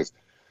after, because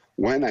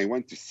when I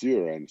went to see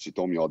her and she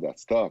told me all that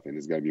stuff and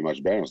it's going to be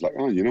much better, I was like,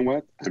 oh, you know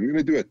what? I'm going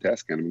to do a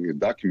test and I'm going to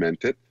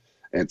document it.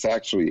 And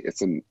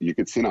you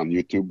could see it on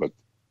YouTube, but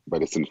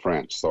it's in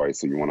French. Sorry,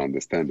 so you want to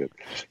understand it.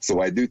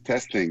 So I do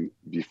testing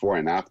before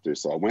and after.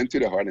 So I went to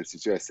the Heart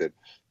Institute. I said,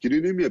 can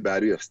you do me a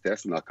battery of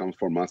tests? And I'll come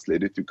 4 months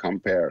later to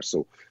compare.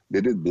 So they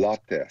did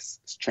blood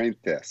tests, strength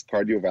tests,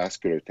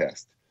 cardiovascular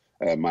tests,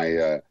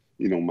 my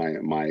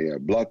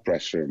blood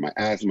pressure, my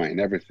asthma,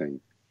 and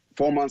everything.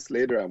 4 months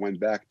later, I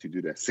went back to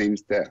do the same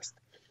test.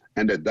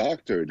 And the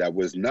doctor that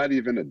was not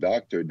even a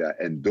doctor that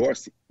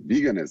endorsed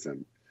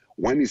veganism,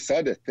 when he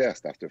saw the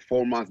test after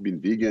 4 months being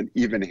vegan,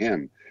 even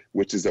him,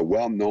 which is a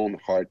well-known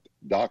heart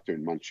doctor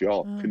in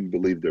Montreal, couldn't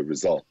believe the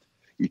result.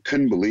 He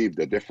couldn't believe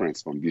the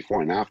difference from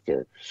before and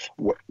after,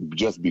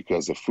 just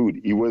because of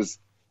food. It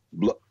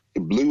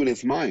blew in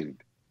his mind.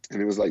 And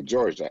it was like,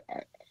 George,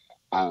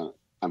 I'm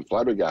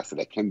flabbergasted.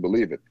 I can't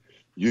believe it.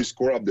 You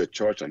score up the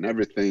chart on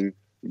everything.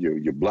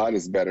 Your blood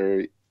is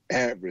better,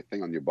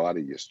 everything on your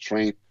body, your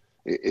strength.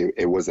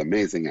 It was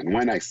amazing. And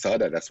when I saw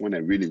that, that's when I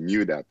really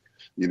knew that,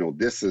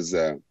 this is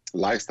a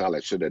lifestyle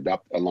I should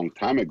adopt a long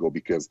time ago,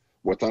 because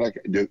we're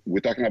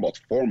talking about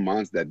 4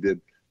 months that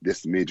did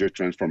this major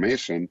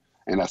transformation.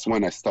 And that's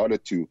when I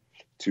started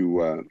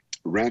to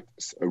rent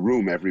a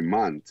room every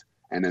month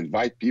and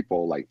invite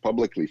people, like,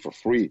 publicly for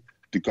free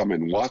to come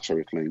and watch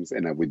Earthlings.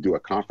 And I would do a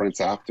conference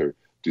after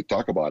to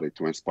talk about it,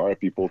 to inspire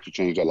people to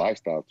change their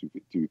lifestyle,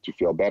 to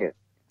feel better.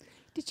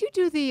 Did you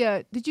do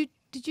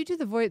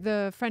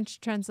the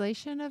French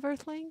translation of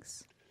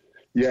Earthlings?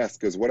 Yes,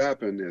 because what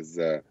happened is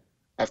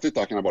after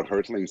talking about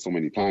Earthlings so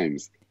many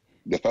times,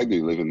 the fact that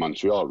you live in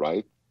Montreal,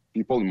 right?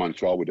 People in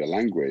Montreal with the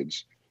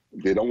language,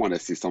 they don't want to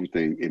see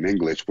something in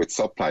English with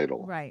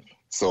subtitle. Right.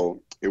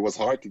 So it was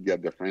hard to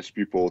get the French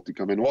people to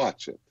come and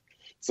watch it.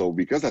 So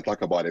because I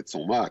talk about it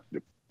so much,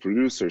 the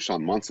producer,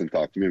 Sean Munson,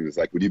 talked to me and was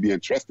like, would you be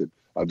interested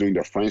in doing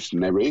the French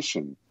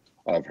narration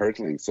of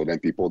Earthlings, so then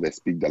people that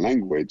speak the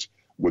language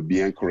would be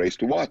encouraged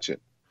to watch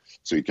it?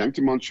 So he came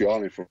to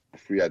Montreal, and for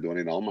free I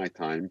donated all my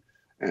time.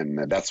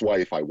 And that's why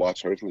if I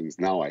watch Earthlings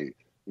now,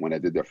 when I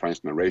did the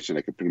French narration,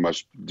 I could pretty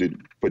much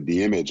put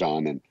the image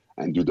on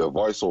and do the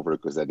voiceover,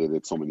 because I did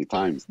it so many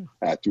times.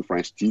 I had 2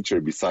 French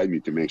teachers beside me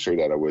to make sure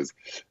that I was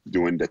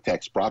doing the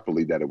text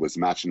properly, that it was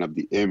matching up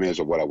the image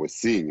of what I was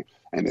seeing.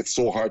 And it's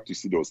so hard to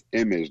see those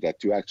images that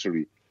to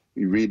actually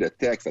read the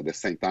text at the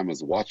same time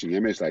as watching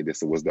image like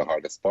this, it was the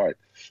hardest part.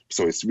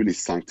 So it's really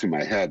sunk to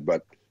my head.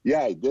 But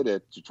yeah, I did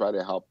it to try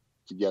to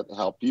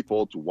help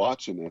people to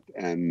watching it,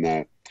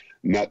 and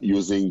not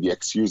using the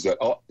excuse that,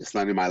 oh, it's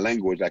not in my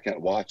language, I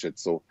can't watch it.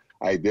 So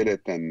I did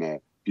it, and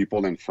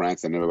people in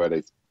France and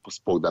everybody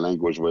spoke the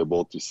language were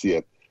able to see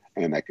it,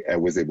 and I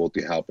was able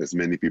to help as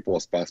many people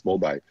as possible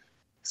by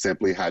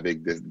simply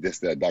having this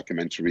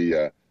documentary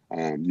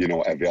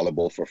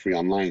available for free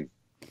online.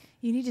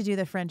 You need to do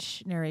the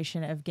French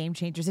narration of Game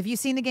Changers. Have you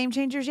seen the Game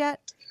Changers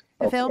yet?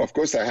 The film? Of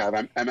course I have.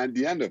 I'm at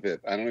the end of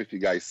it. I don't know if you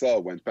guys saw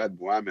when Pat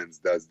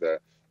Boamans does the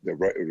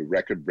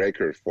record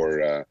breaker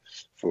for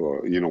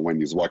when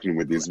he's walking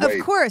with his weight.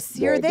 Of course,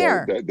 you're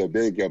there. The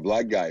big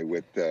black guy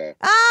with the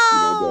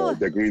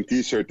green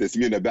T-shirt. It's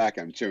me in the back.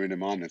 I'm cheering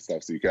him on and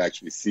stuff, so you can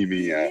actually see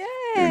me at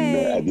the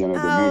end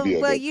of the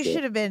movie. Well, you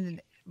should have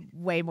been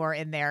way more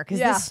in there, because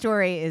this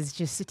story is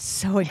just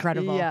so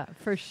incredible. Yeah,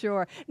 for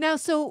sure. Now,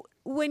 so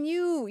when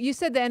you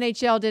said the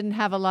NHL didn't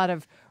have a lot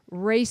of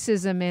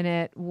racism in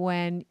it,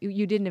 when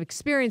you didn't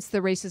experience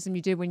the racism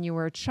you did when you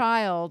were a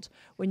child,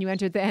 when you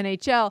entered the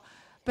NHL.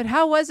 But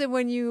how was it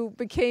when you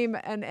became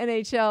an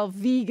NHL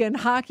vegan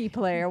hockey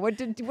player? What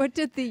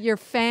did your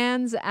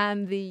fans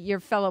and your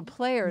fellow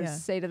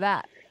players say to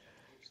that?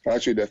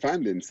 Actually, the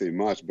fans didn't say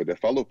much, but the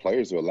fellow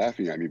players were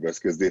laughing at me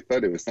because they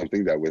thought it was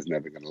something that was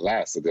never going to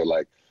last. So they're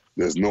like,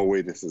 there's no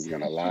way this is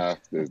going to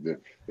last.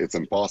 It's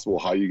impossible.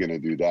 How are you going to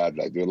do that?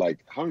 Like, they're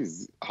like, how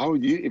are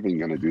you even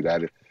going to do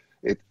that?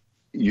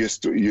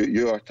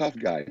 You're a tough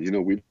guy. We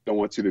don't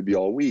want you to be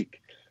all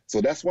weak.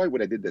 So that's why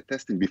when I did the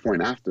testing before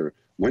and after,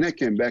 when I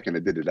came back and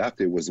I did it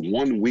after, it was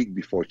 1 week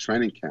before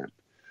training camp.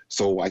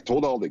 So I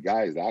told all the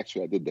guys,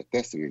 actually, I did the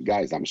testing, and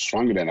guys, I'm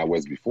stronger than I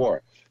was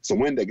before. So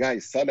when the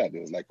guys saw that,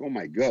 it was like, oh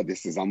my God,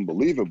 this is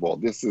unbelievable.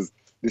 This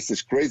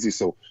is crazy.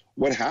 So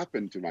what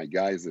happened to my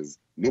guys is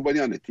nobody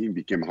on the team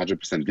became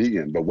 100%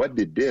 vegan. But what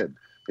they did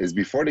is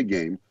before the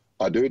game,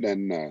 other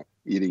than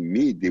eating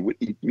meat, they would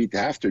eat meat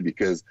after,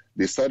 because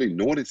they started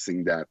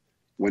noticing that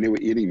when they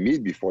were eating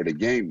meat before the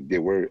game, they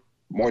were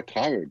more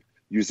tired,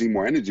 using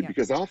more energy,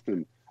 because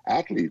often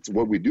athletes,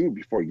 what we do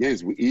before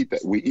games, we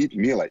eat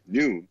meal at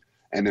noon,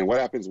 and then what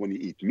happens when you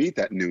eat meat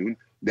at noon?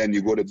 Then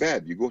you go to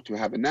bed, you go to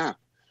have a nap.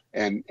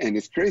 And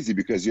it's crazy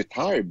because you're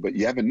tired, but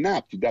you haven't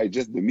napped to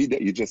digest the meat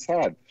that you just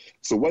had.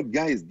 So what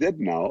guys did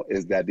now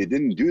is that they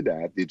didn't do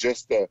that. They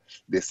just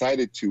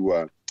decided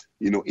to,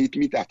 eat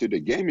meat after the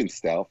game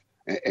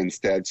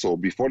instead. So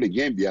before the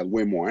game, they had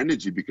way more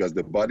energy because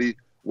the body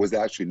was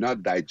actually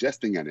not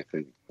digesting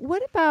anything.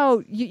 What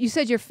about, you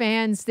said your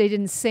fans, they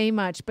didn't say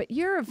much, but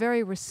you're a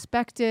very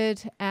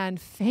respected and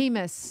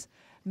famous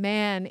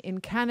man in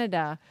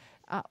Canada.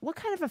 What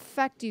kind of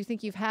effect do you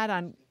think you've had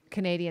on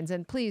Canadians?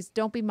 And please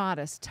don't be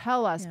modest.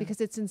 Tell us, because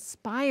it's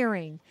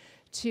inspiring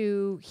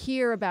to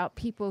hear about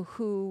people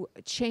who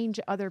change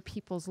other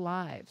people's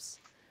lives.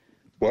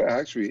 Well,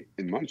 actually,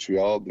 in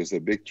Montreal, there's a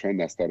big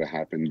trend that started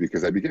happening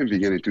because I became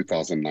vegan in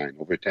 2009,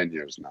 over 10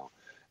 years now.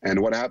 And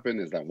what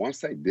happened is that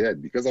once I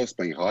did, because I was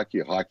playing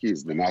hockey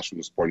is the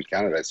national sport in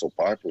Canada, it's so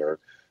popular,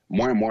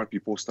 more and more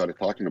people started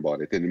talking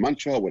about it. And in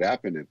Montreal, what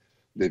happened is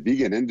the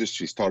vegan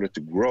industry started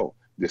to grow.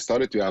 They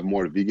started to have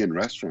more vegan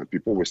restaurants.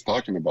 People were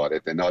talking about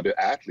it. And other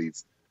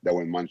athletes that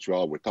were in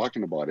Montreal were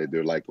talking about it.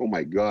 They're like, oh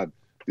my God,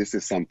 this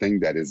is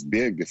something that is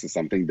big. This is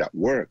something that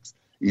works.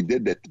 He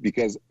did that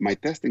because my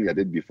testing I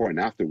did before and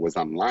after was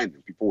online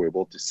and people were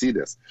able to see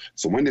this.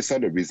 So when they saw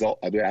the result,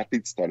 other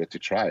athletes started to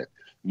try it.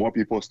 More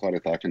people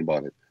started talking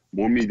about it.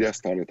 More media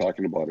started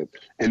talking about it.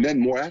 And then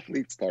more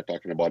athletes start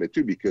talking about it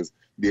too because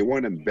they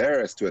weren't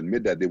embarrassed to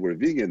admit that they were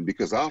vegan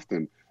because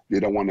often they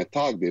don't want to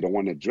talk. They don't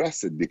want to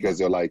address it because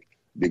they're like,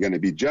 they're going to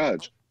be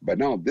judged. But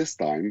now this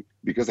time,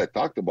 because I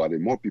talked about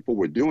it, more people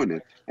were doing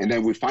it. And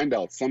then we find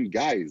out some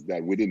guys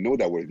that we didn't know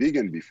that were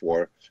vegan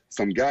before,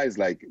 some guys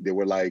they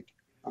were like,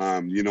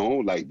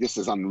 this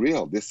is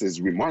unreal. This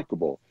is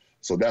remarkable.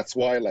 So that's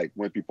why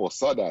when people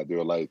saw that, they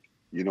were like,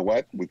 you know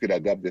what, we could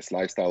adapt this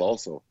lifestyle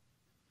also.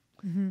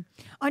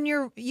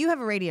 Mm-hmm. You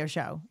have a radio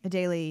show, a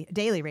daily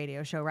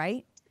radio show,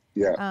 right?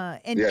 Yeah.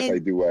 I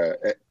do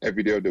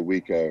every day of the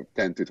week,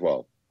 10 to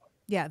 12.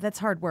 Yeah, that's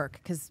hard work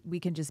because we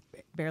can just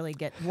barely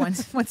get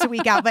once a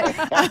week out, but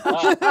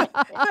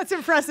that's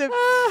impressive.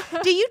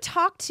 Do you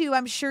talk to?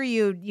 I'm sure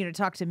you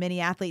talk to many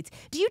athletes.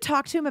 Do you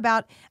talk to them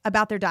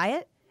about their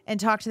diet and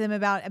talk to them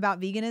about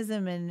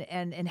veganism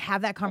and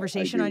have that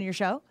conversation on your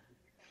show?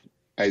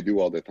 I do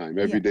all the time.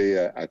 Every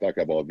day I talk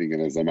about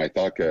veganism. I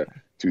talk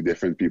to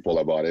different people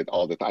about it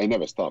all the time. I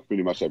never stop,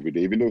 pretty much every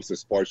day. Even though it's a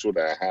sports show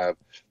that I have,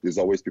 there's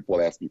always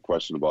people ask me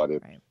questions about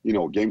it.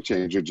 Right. Game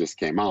Changer just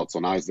came out, so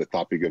now it's the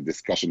topic of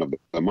discussion of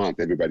the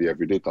month. Everybody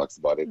every day talks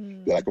about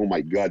it. They're like, oh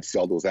my God, see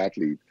all those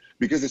athletes.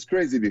 Because it's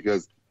crazy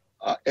because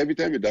every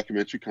time a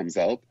documentary comes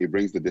out, it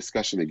brings the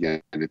discussion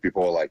again. And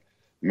people are like,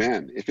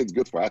 man, if it's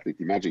good for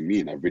athletes, imagine me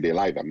in everyday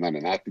life. I'm not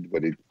an athlete,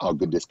 but how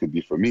good this could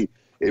be for me.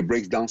 It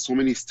breaks down so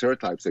many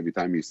stereotypes every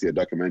time you see a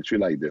documentary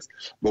like this.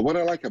 But what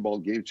I like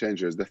about Game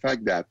Changer is the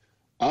fact that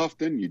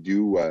often you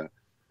do,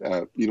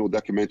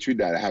 documentary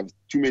that have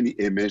too many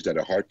images that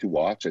are hard to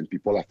watch, and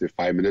people after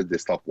 5 minutes they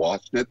stop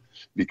watching it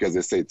because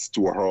they say it's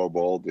too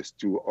horrible, it's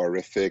too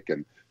horrific,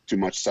 and too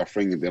much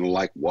suffering, and they don't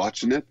like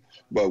watching it.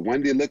 But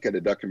when they look at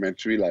a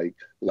documentary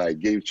like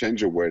Game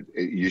Changer, where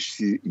you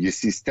see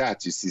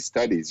stats, you see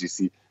studies, you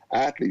see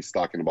athletes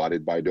talking about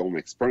it by their own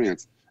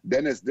experience,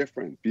 then it's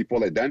different.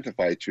 People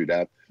identify through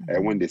that,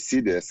 and when they see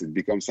this, it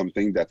becomes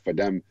something that for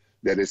them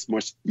that is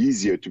much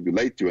easier to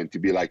relate to and to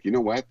be like, you know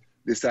what,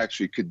 this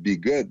actually could be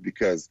good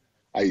because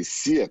I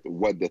see it,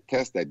 what the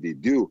test that they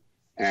do,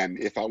 and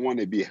if I want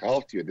to be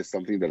healthier, there's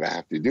something that I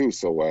have to do.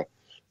 So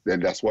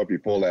then that's why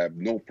people have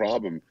no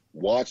problem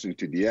watching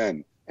to the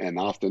end. And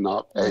often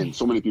not, and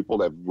so many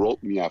people have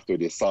wrote me after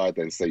they saw it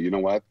and say, you know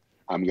what,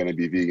 I'm going to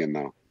be vegan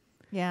now.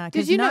 Yeah.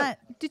 Did you know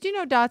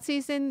Dotsie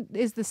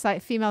is the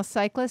female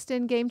cyclist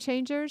in Game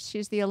Changers?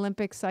 She's the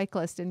Olympic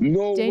cyclist in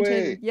No Game way.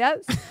 Changers.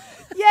 Yes.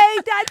 Yay,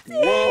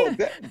 Dotsie!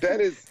 Whoa,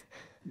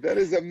 that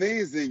is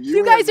amazing.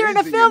 You guys are in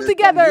a film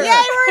together.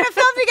 Yay, we're in a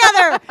film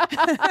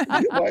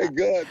together. My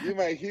God, you're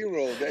my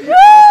hero. You're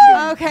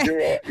awesome.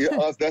 Okay. You're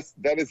awesome.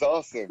 That is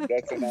awesome.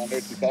 That's an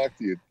honor to talk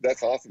to you.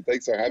 That's awesome.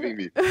 Thanks for having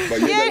me. But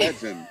you're a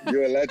legend.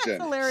 You're a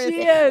legend. That's hilarious.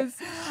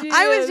 She is.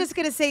 I was just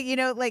going to say,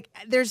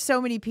 there's so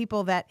many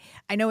people that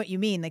I know what you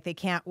mean. Like they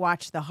can't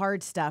watch the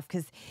hard stuff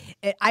because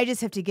I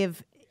just have to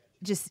give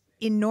just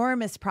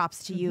enormous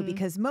props to you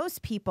because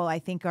most people I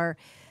think are,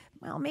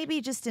 well, maybe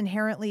just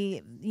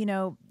inherently,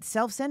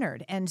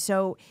 self-centered. And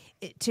so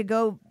to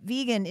go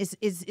vegan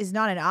is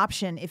not an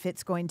option if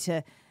it's going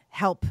to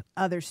help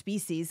other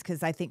species,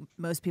 because I think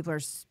most people are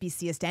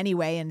speciesist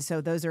anyway. And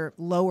so those are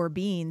lower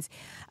beings.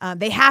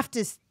 They have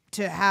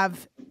to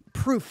have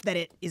proof that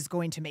it is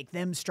going to make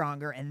them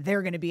stronger and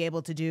they're going to be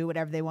able to do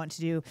whatever they want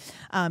to do,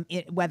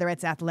 whether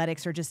it's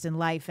athletics or just in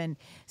life. And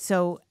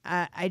so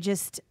I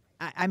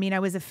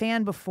was a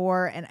fan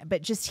before,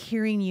 but just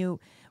hearing you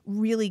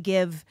really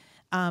give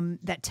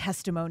that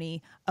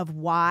testimony of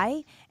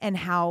why and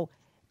how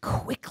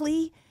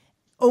quickly,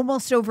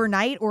 almost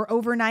overnight,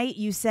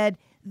 you said,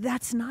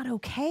 that's not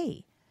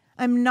okay.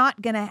 I'm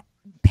not going to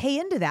pay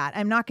into that.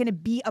 I'm not going to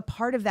be a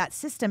part of that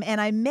system. And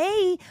I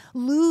may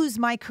lose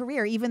my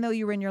career, even though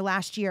you were in your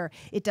last year.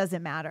 It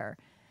doesn't matter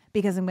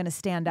because I'm going to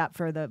stand up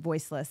for the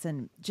voiceless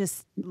and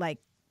just like,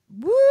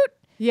 woot.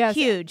 Yes.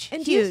 Huge.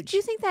 And huge. Do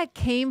you think that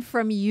came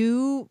from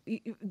you,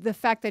 the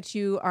fact that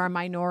you are a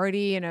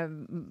minority in a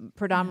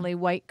predominantly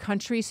white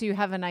country, so you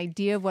have an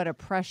idea of what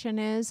oppression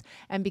is,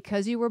 and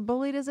because you were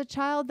bullied as a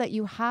child, that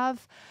you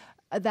have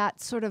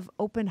that sort of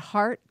open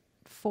heart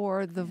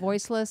for the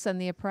voiceless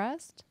and the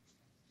oppressed?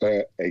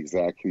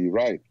 Exactly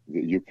right.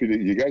 You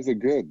guys are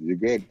good. You're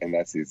good. And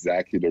that's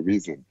exactly the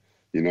reason.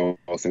 You know,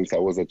 since I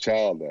was a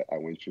child, I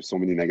went through so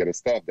many negative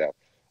stuff that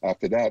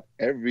after that,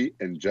 every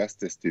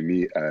injustice to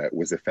me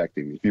was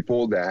affecting me.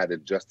 People that had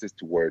injustice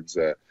towards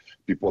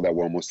people that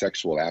were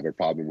homosexual, I have a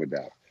problem with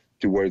that.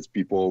 Towards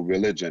people,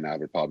 religion, I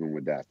have a problem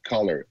with that.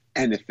 Color,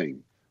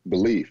 anything,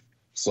 belief.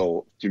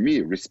 So to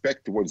me,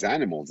 respect towards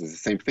animals is the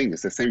same thing.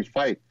 It's the same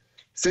fight.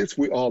 Since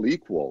we're all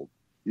equal,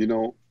 you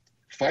know,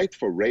 fight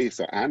for race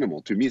or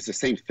animal, to me, it's the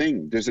same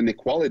thing. There's an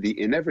equality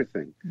in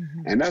everything.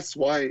 Mm-hmm. And that's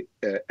why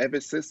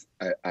ever since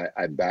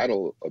I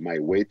battled my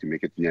way to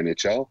make it to the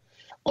NHL,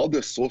 all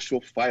the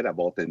social fight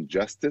about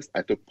injustice,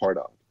 I took part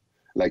of.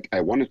 Like,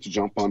 I wanted to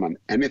jump on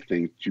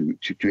anything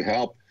to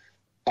help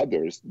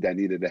others that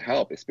needed the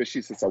help,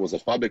 especially since I was a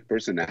public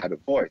person that had a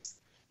voice.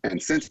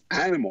 And since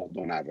animals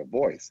don't have a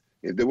voice,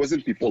 if there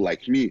wasn't people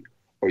like me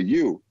or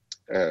you,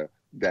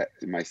 that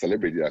my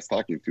celebrity that's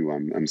talking to,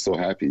 I'm so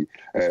happy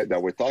that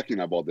we're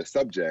talking about the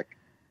subject,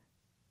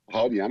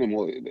 how the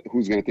animal,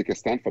 who's going to take a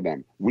stand for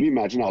them? Would you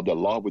imagine how the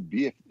law would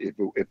be if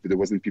there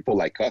wasn't people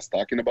like us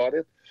talking about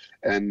it?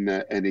 And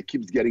it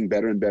keeps getting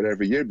better and better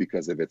every year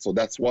because of it. So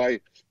that's why,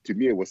 to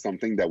me, it was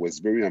something that was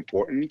very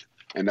important.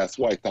 And that's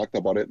why I talked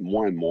about it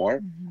more and more.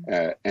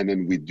 Mm-hmm. And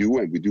then we do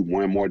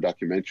more and more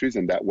documentaries,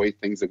 and that way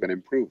things are going to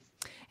improve.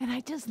 And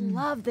I just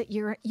love that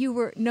you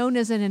were known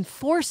as an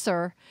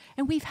enforcer,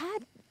 and we've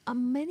had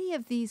many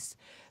of these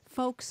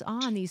folks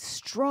on, these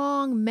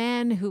strong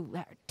men who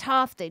are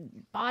tough, they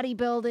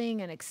bodybuilding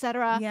and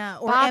etc. Yeah,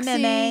 or boxing,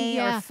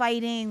 MMA or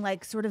fighting,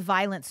 like sort of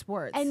violent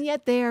sports. And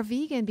yet they are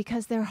vegan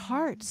because their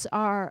hearts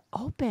are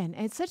open.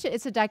 And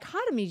it's a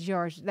dichotomy,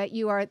 Georges, that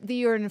you're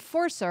an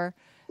enforcer,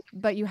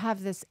 but you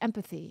have this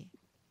empathy.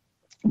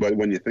 But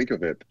when you think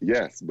of it,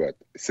 yes. But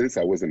since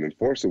I was an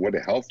enforcer, what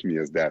it helps me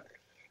is that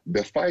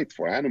the fight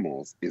for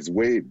animals is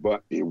way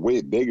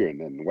bigger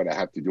than what I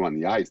had to do on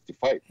the ice to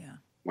fight. Yeah.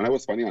 When I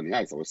was fighting on the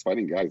ice, I was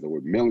fighting guys that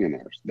were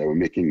millionaires, that were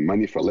making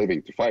money for a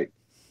living to fight.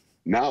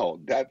 Now,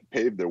 that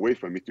paved the way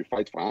for me to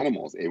fight for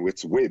animals.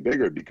 It's way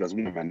bigger because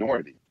we're a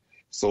minority.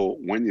 So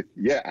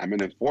I'm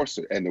an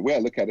enforcer. And the way I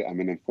look at it, I'm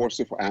an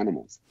enforcer for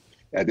animals.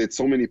 I did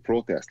so many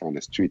protests on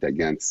the street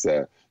against,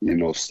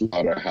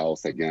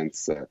 slaughterhouse,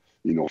 against,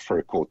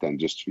 fur coat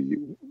industry.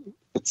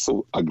 It's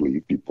so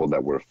ugly, people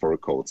that wear fur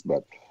coats.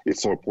 But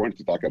it's so important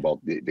to talk about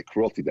the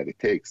cruelty that it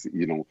takes,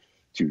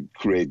 to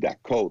create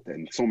that coat,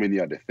 and so many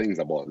other things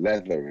about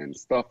leather and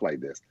stuff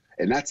like this.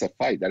 And that's a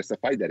fight. That is a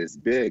fight that is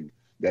big,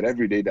 that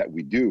every day that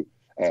we do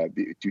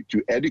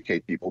to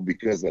educate people,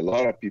 because a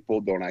lot of people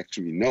don't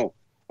actually know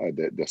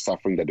the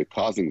suffering that they're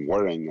causing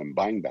wearing and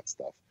buying that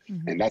stuff.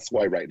 Mm-hmm. And that's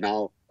why right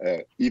now,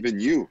 even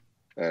you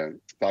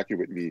talking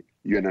with me,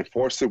 you're an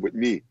enforcer with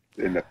me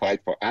in the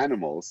fight for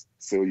animals.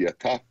 So you're a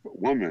tough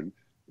woman,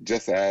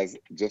 just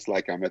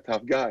like I'm a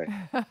tough guy.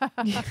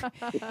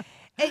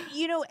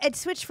 At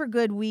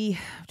Switch4Good, we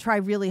try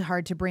really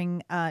hard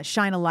to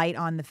shine a light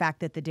on the fact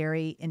that the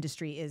dairy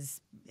industry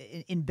is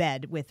in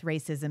bed with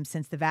racism,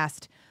 since the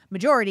vast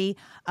majority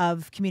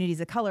of communities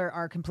of color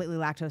are completely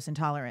lactose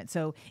intolerant.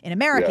 So in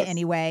America,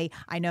 anyway,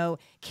 I know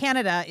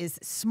Canada is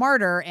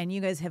smarter, and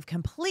you guys have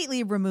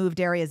completely removed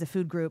dairy as a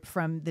food group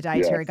from the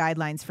dietary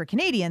guidelines for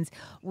Canadians.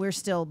 We're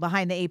still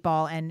behind the 8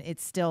 ball, and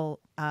it's still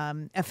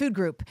a food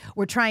group.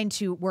 We're trying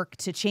to work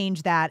to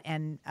change that,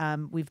 and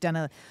we've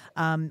done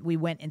we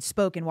went and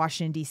spoke in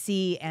Washington,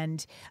 D.C.,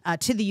 and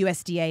to the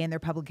USDA and their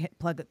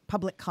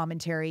public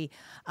commentary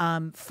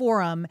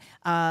forum,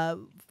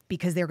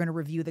 because they're going to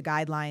review the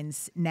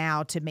guidelines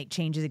now to make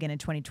changes again in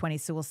 2020.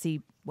 So we'll see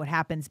what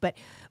happens. But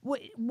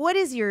what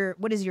is your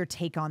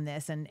take on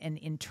this, and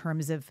in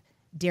terms of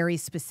dairy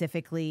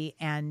specifically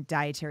and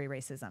dietary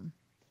racism?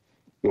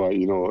 Well,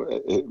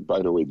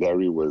 by the way,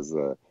 dairy was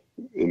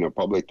in a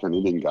public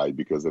Canadian guide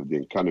because of the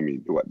economy,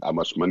 how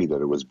much money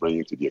that it was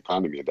bringing to the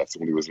economy. And that's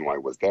the only reason why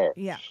it was there.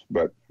 Yeah.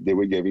 But they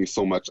were giving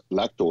so much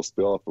lactose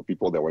pill for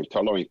people that were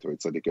intolerant to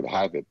it so they could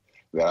have it,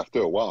 that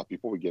after a while,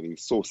 people were getting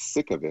so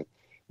sick of it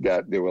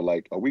that they were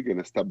like, are we going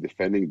to stop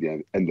defending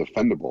the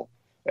undefendable?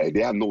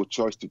 They had no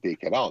choice to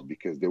take it out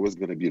because there was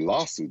going to be a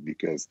lawsuit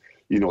because,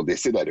 they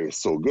said that it was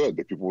so good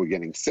that people were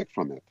getting sick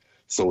from it.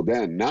 So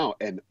then now,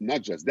 and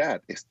not just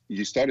that,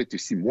 you started to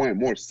see more and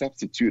more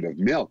substitute of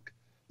milk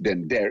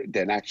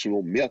than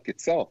actual milk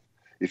itself.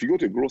 If you go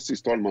to a grocery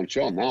store in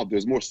Montreal now,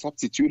 there's more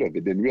substitute of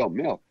it than real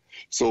milk.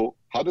 So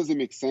how does it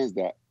make sense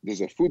that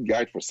there's a food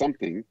guide for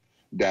something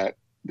that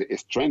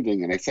is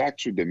trending, and it's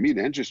actually the meat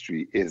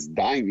industry is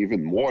dying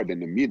even more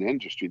than the meat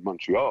industry in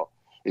Montreal,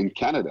 in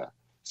Canada?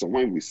 So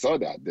when we saw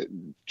that, the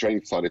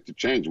trend started to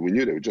change. We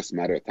knew that it was just a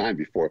matter of time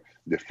before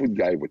the food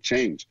guide would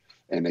change.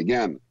 And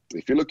again,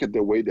 if you look at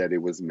the way that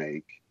it was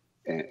made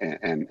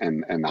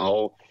and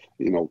how,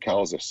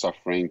 cows are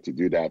suffering to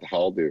do that,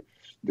 how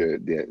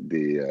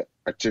the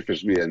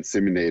artificially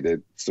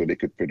inseminated so they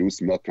could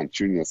produce milk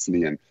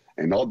continuously,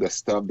 and all the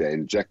stuff they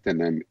inject in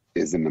them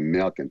is in the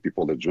milk, and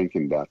people are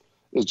drinking that.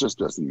 It just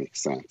doesn't make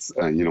sense,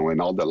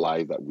 and all the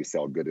lies that we say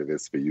how good it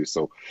is for you.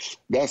 So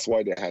that's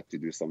why they had to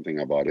do something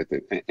about it.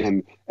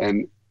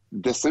 And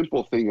the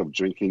simple thing of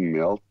drinking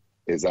milk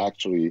is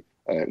actually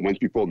when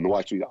people know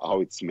actually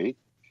how it's made.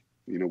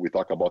 We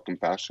talk about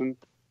compassion.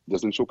 It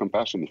doesn't show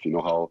compassion if you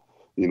know how,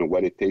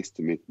 what it takes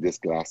to make this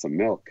glass of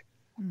milk.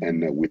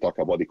 Mm-hmm. And we talk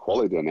about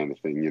equality and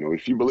anything.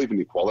 If you believe in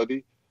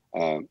equality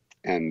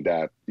and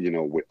that,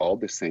 we're all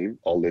the same,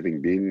 all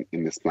living beings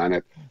in this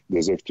planet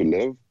deserve to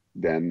live,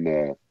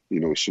 then,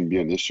 it shouldn't be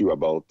an issue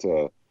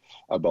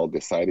about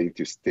deciding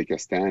to take a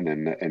stand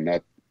and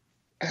not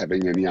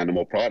having any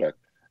animal product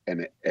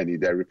and any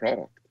dairy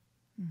product.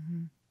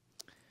 Mm-hmm.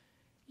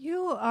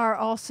 You are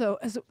also,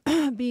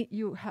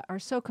 you are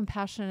so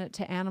compassionate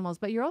to animals,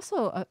 but you're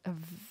also a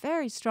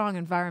very strong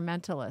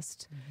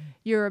environmentalist. Mm-hmm.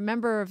 You're a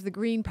member of the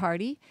Green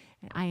Party,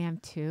 and I am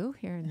too,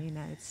 here in the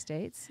United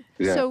States.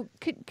 Yeah. So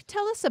could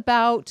tell us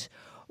about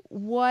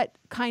what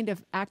kind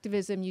of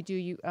activism you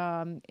do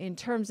in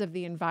terms of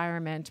the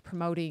environment,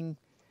 promoting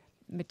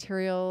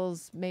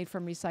materials made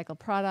from recycled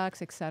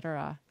products, et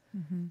cetera.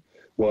 Mm-hmm.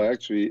 Well,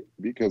 actually,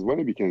 because when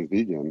I became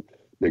vegan,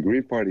 the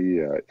Green Party,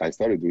 I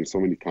started doing so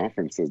many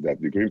conferences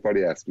that the Green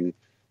Party asked me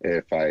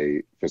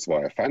first of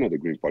all, I found out the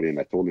Green Party, and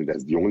I told them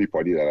that's the only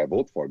party that I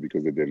vote for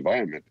because of the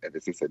environment ever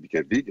since I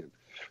became vegan.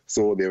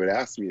 So they would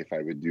ask me if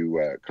I would do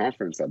a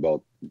conference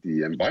about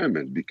the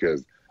environment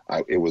because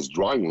it was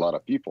drawing a lot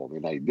of people,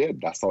 and I did.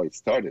 That's how it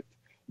started.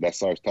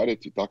 That's how I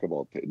started to talk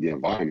about the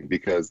environment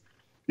because,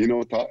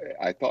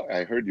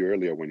 I heard you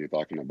earlier when you're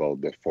talking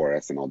about the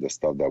forest and all the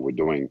stuff that we're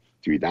doing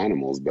to eat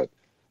animals, but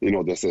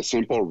there's a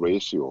simple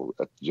ratio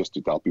just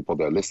to tell people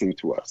that are listening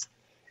to us.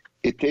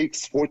 It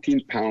takes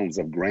 14 pounds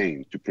of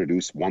grain to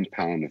produce 1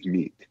 pound of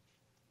meat.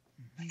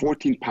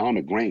 14 pounds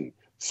of grain.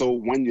 So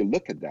when you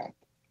look at that,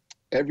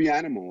 every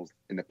animal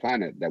in the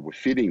planet that we're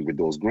feeding with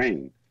those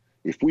grain,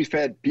 if we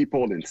fed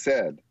people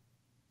instead,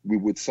 we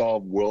would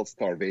solve world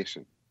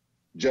starvation.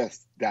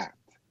 Just that.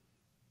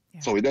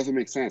 Yeah. So it doesn't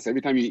make sense.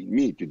 Every time you eat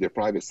meat, you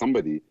deprive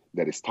somebody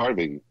that is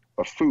starving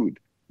of food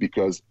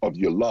because of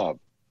your love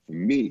for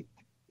meat.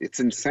 It's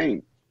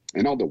insane.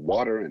 And all the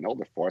water and all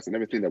the forest and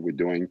everything that we're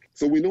doing.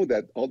 So we know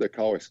that all the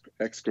cow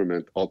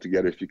excrement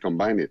altogether, if you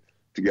combine it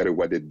together,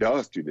 what it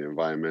does to the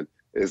environment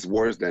is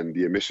worse than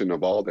the emission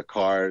of all the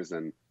cars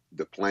and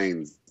the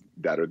planes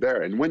that are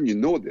there. And when you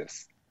know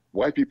this,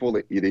 why people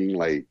are eating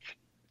like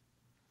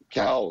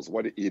cows,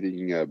 why they're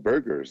eating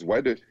burgers,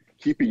 why they're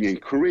keeping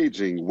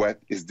encouraging what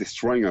is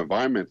destroying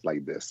environment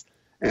like this.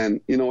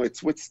 And,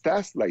 it's with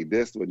stats like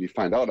this, when you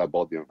find out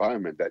about the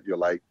environment that you're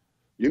like,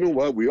 you know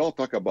what? We all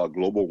talk about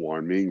global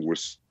warming. We're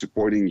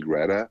supporting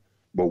Greta,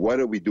 but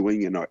what are we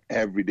doing in our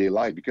everyday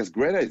life? Because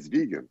Greta is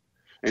vegan.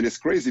 And it's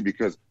crazy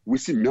because we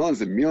see millions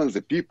and millions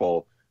of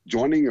people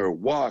joining her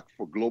walk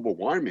for global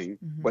warming,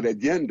 but at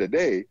the end of the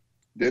day,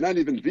 they're not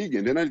even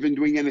vegan. They're not even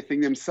doing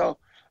anything themselves.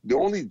 They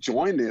only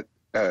joining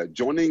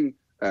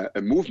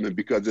a movement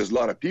because there's a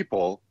lot of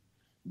people.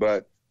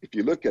 But if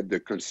you look at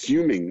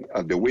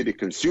the way they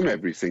consume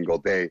every single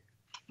day,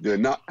 they're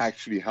not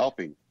actually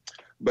helping.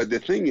 But the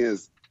thing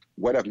is,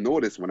 what I've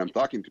noticed when I'm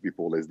talking to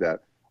people is that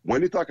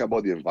when you talk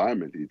about the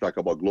environment, you talk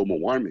about global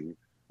warming,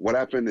 what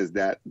happened is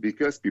that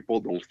because people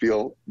don't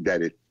feel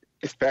that it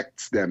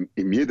affects them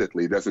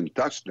immediately, doesn't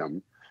touch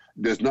them,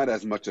 there's not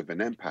as much of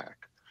an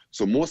impact.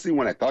 So mostly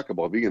when I talk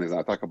about veganism,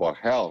 I talk about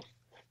health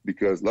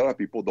because a lot of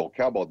people don't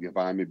care about the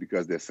environment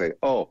because they say,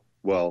 oh,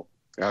 well,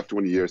 I have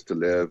 20 years to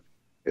live.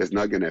 It's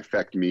not going to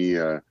affect me,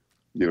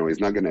 it's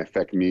not going to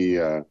affect me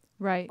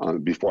right.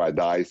 Before I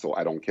die, so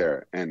I don't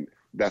care. And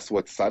that's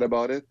what's sad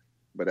about it.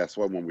 But that's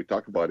why when we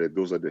talk about it,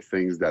 those are the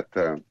things that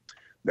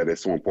is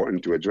so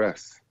important to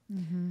address.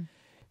 Mm-hmm.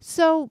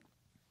 So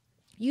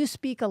you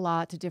speak a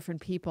lot to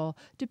different people.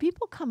 Do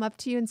people come up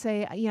to you and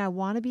say, I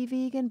want to be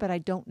vegan, but I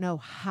don't know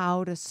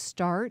how to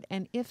start?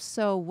 And if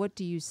so, what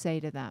do you say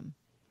to them?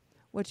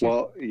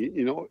 Well,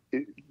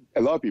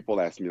 a lot of people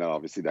ask me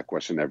that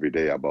question every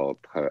day about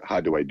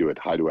how do I do it?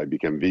 How do I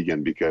become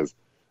vegan? Because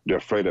they're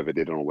afraid of it.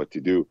 They don't know what to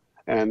do.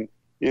 And,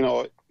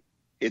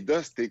 it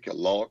does take a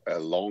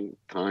long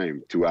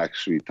time to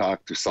actually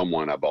talk to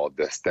someone about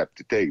the step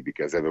to take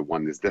because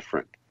everyone is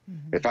different.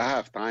 Mm-hmm. If I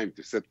have time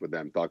to sit with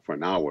them, talk for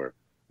an hour,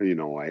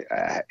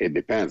 it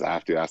depends. I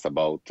have to ask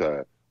about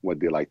what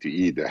they like to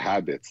eat, their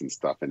habits and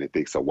stuff. And it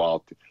takes a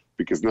while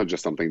because it's not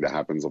just something that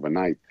happens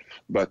overnight.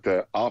 But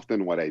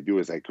often what I do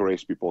is I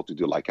encourage people to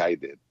do like I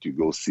did, to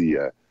go see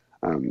a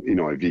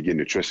vegan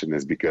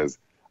nutritionist because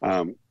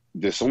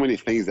there's so many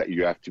things that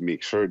you have to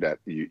make sure that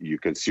you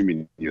consume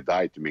in your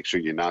diet to make sure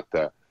you're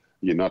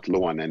not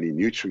low on any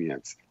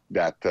nutrients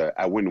that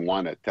I wouldn't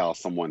want to tell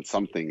someone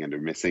something and they're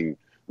missing,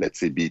 let's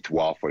say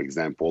B12, for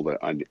example,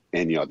 or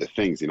any other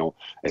things, And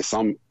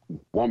some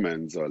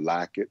women are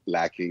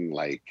lacking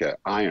like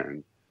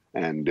iron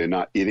and they're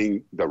not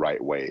eating the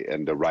right way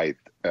and the right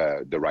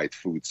the right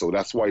food. So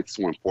that's why it's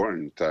so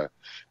important,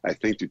 I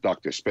think, to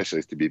talk to a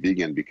specialist to be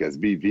vegan, because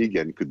be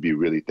vegan could be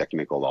really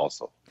technical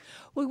also.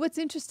 Well, what's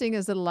interesting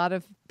is that a lot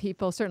of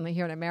people, certainly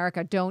here in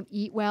America, don't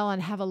eat well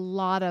and have a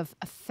lot of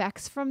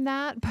effects from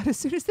that. But as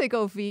soon as they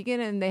go vegan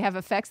and they have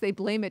effects, they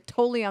blame it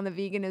totally on the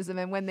veganism.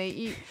 And when they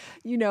eat,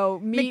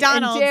 meat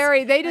McDonald's, and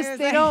dairy, they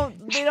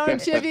don't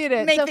attribute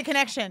it. Make the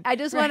connection. I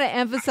just want to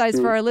emphasize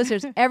for our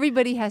listeners,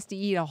 everybody has to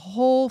eat a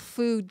whole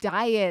food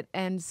diet.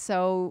 And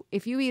so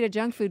if you eat a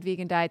junk food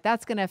vegan diet,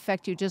 that's going to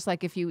affect you just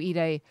like if you eat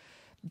a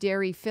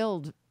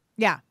dairy-filled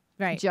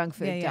junk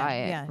food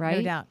diet, right?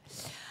 No doubt.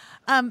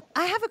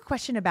 I have a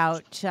question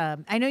about,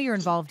 I know you're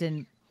involved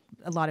in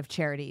a lot of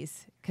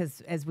charities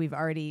because, as we've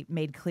already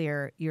made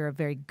clear, you're a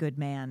very good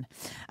man.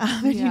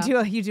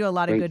 You do a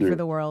lot of good for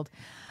the world.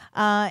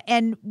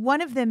 And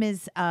one of them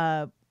is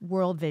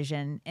World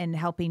Vision and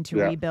helping to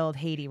rebuild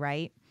Haiti,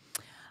 right?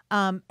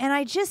 And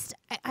I just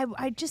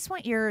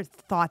want your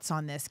thoughts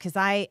on this, because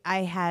I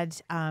had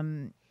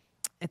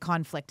a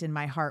conflict in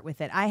my heart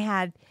with it. I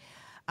had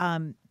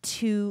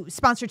to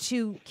sponsor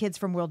 2 kids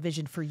from World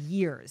Vision for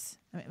years.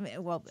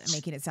 Well,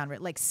 making it sound right,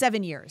 like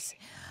 7 years.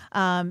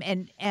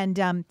 And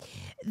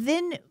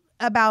then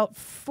about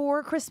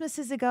 4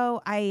 Christmases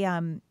ago,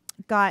 I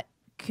got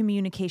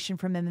communication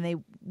from them, and they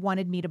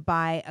wanted me to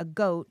buy a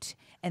goat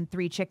and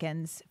 3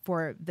 chickens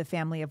for the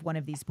family of one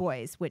of these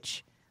boys,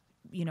 which,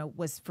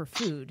 was for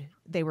food.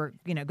 They were,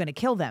 going to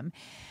kill them.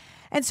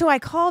 And so I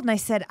called and I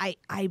said,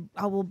 I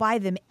will buy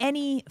them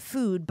any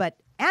food but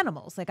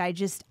animals. Like I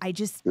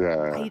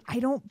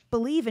don't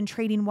believe in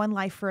trading one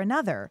life for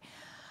another.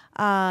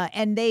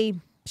 And they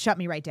shut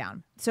me right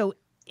down. So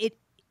it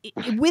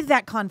with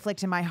that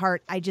conflict in my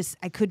heart, I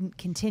couldn't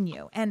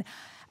continue. And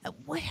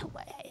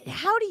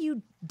how do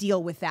you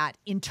deal with that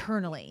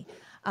internally,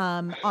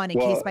 on a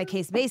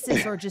case-by-case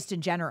basis, or just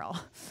in general?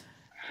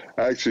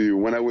 Actually,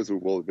 when I was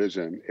with World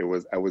Vision,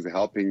 I was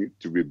helping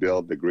to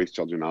rebuild the Grace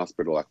Children's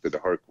Hospital after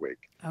the earthquake.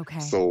 Okay.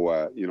 So,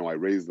 I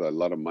raised a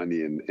lot of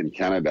money in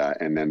Canada,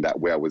 and then that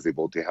way I was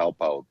able to help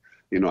out,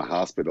 a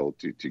hospital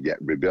to get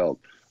rebuilt.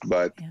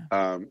 But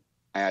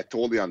I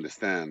totally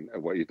understand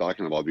what you're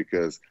talking about,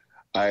 because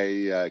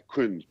I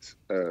couldn't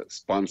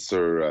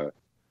sponsor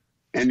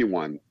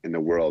anyone in the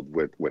world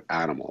with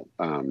animal.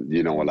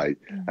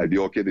 I'd be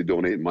okay to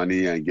donate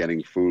money and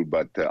getting food,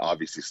 but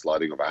obviously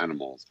slaughtering of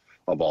animals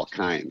of all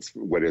kinds,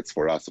 whether it's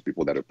for us or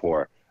people that are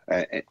poor.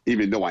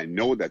 Even though I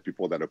know that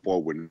people that are poor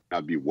would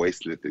not be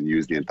wasting it and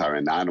use the entire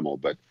animal.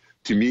 But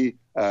to me,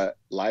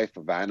 life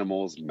of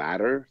animals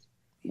matter,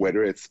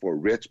 whether it's for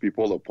rich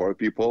people or poor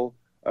people.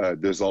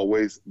 There's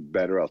always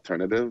better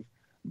alternative.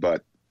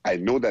 But I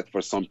know that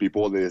for some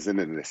people, it isn't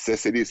a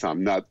necessity, so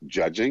I'm not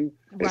judging.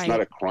 Right. It's not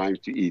a crime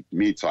to eat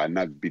meat, so I'm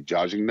not be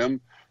judging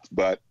them.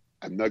 But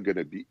I'm not going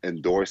to be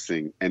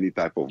endorsing any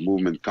type of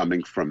movement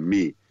coming from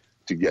me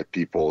to get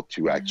people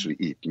to actually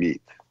eat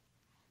meat.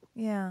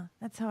 Yeah,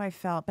 that's how I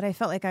felt. But I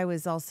felt like I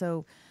was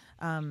also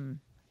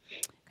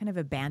kind of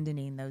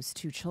abandoning those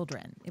 2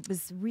 children. It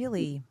was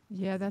really...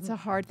 Yeah, that's a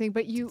hard thing.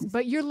 But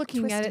you're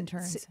looking at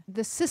it,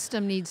 the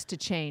system needs to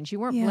change. You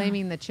weren't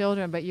blaming the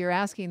children, but you're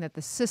asking that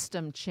the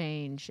system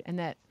change. And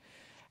that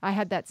I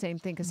had that same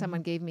thing because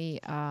someone gave me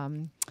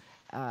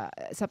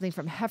something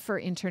from Heifer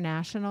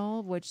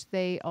International, which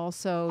they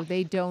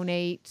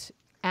donate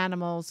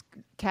animals,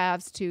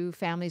 calves, to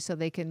families so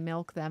they can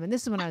milk them. And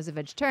this is when I was a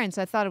vegetarian,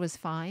 so I thought it was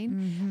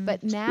fine.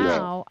 But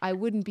now I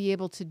wouldn't be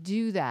able to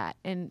do that.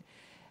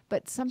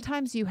 But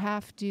sometimes you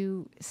have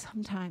to.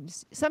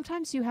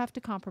 Sometimes you have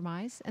to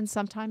compromise, and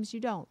sometimes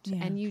you don't. Yeah.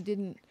 And you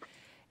didn't.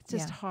 It's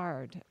just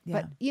hard.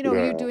 Yeah. But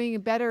you're doing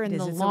better in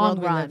the long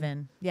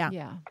run.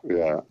 Yeah.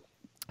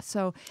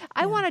 So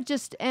I want to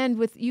just end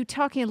with you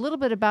talking a little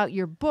bit about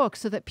your book,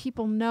 so that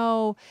people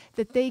know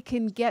that they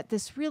can get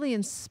this really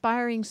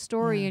inspiring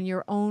story in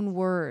your own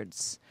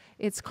words.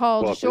 It's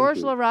called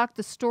Georges Laraque,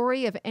 The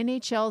Story of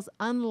NHL's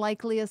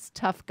Unlikeliest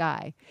Tough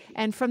Guy.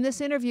 And from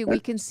this interview, we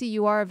can see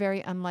you are a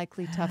very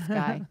unlikely tough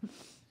guy.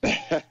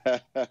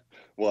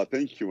 Well,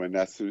 thank you. And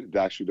that's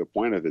actually the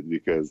point of it,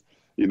 because,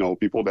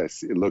 people that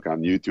look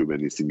on YouTube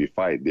and they see me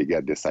fight, they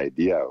get this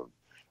idea of,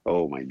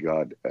 oh my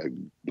God, a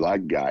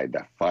black guy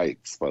that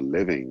fights for a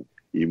living,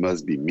 he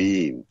must be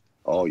mean.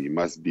 Oh, you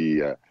must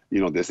be,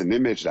 there's an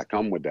image that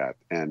comes with that.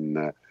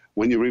 And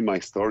when you read my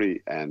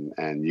story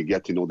and you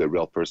get to know the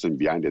real person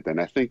behind it,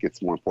 and I think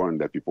it's more important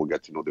that people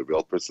get to know the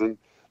real person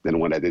than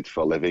what I did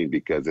for a living,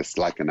 because it's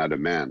like another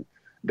man.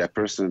 That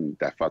person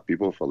that fought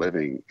people for a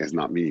living is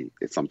not me.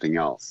 It's something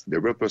else. The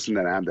real person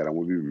that I am, that I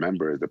will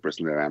remember, is the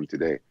person that I am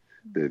today.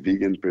 The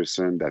vegan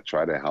person that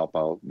try to help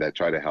out, that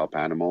try to help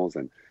animals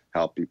and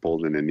help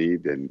people in the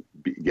need, and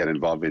get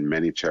involved in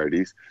many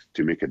charities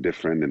to make a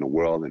difference in the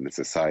world and the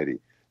society.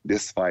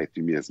 This fight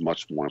to me is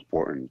much more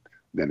important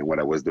than what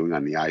I was doing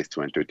on the ice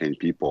to entertain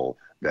people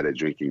that are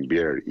drinking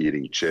beer,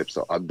 eating chips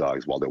or hot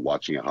dogs while they're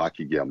watching a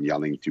hockey game,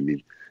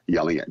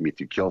 yelling at me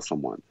to kill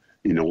someone.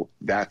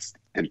 That's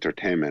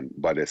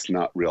entertainment, but it's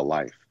not real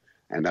life.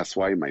 And that's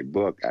why my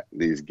book at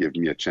least gives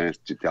me a chance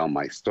to tell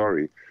my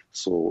story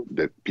so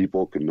that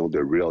people could know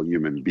the real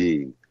human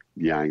being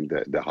behind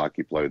the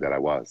hockey player that I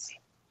was.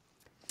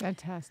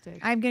 Fantastic.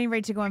 I'm getting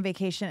ready to go on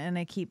vacation, and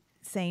I keep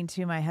saying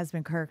to my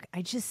husband, Kirk,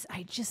 I just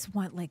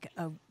want like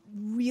a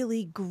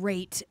really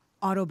great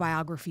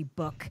autobiography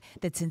book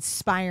that's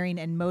inspiring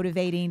and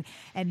motivating.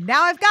 And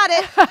now I've got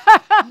it.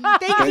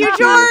 Thank you,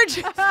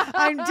 George.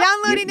 I'm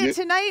downloading it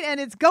tonight, and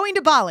it's going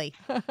to Bali.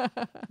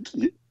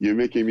 You're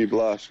making me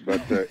blush,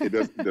 but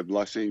the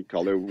blushing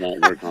color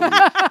won't work on me.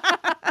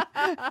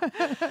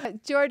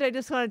 George, I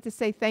just wanted to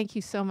say thank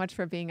you so much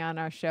for being on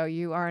our show.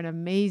 You are an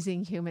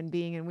amazing human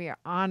being, and we are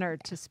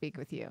honored to speak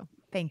with you.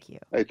 Thank you.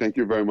 Hey, thank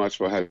you very much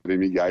for having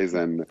me, guys.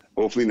 And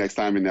hopefully next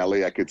time in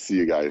LA, I could see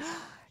you guys.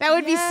 That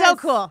would be so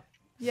cool.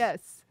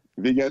 Yes.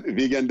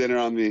 Vegan dinner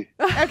on me.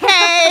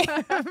 Okay.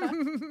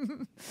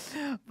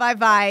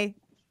 Bye-bye.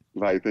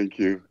 Bye. Thank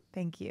you.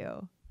 Thank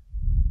you.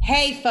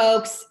 Hey,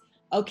 folks.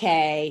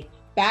 Okay.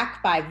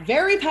 Back by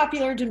very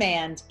popular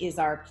demand is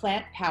our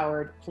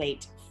plant-powered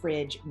plate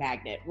fridge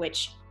magnet,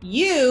 which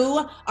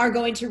you are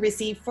going to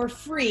receive for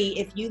free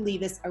if you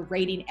leave us a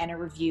rating and a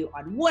review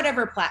on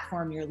whatever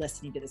platform you're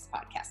listening to this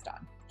podcast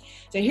on.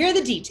 So here are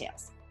the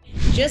details.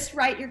 Just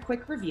write your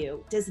quick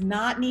review. Does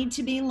not need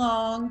to be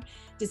long,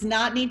 does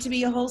not need to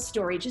be a whole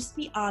story. Just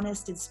be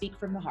honest and speak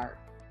from the heart.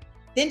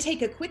 Then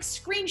take a quick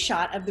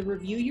screenshot of the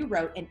review you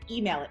wrote and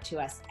email it to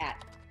us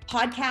at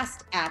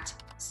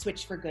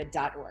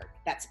podcast@switch4good.org.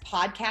 That's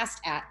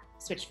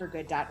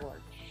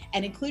podcast@switch4good.org.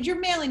 And include your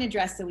mailing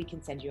address so we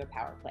can send you a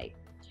power plate.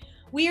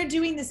 We are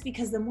doing this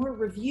because the more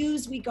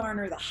reviews we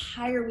garner, the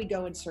higher we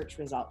go in search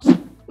results,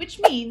 which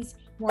means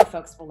more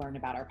folks will learn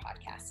about our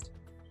podcast.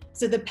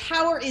 So the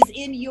power is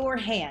in your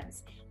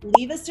hands.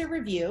 Leave us a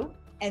review,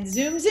 and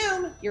zoom,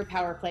 zoom, your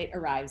power plate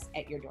arrives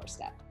at your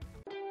doorstep.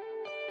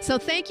 So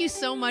thank you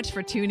so much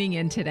for tuning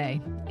in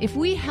today. If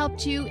we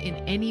helped you in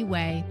any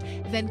way,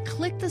 then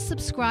click the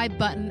subscribe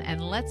button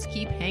and let's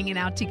keep hanging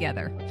out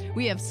together.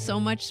 We have so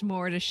much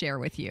more to share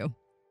with you.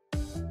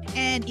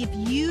 And if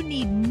you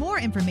need more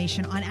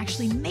information on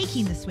actually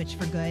making the Switch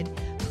for Good,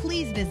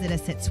 please visit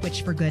us at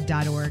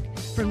switch4good.org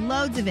for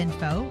loads of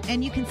info.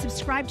 And you can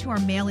subscribe to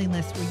our mailing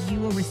list where you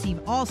will receive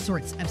all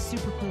sorts of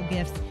super cool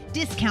gifts,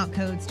 discount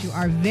codes to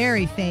our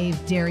very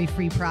fave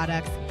dairy-free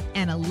products,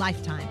 and a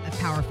lifetime of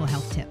powerful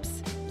health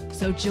tips.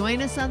 So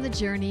join us on the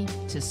journey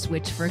to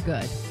Switch for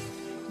Good.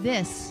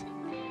 This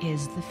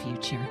is the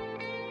future.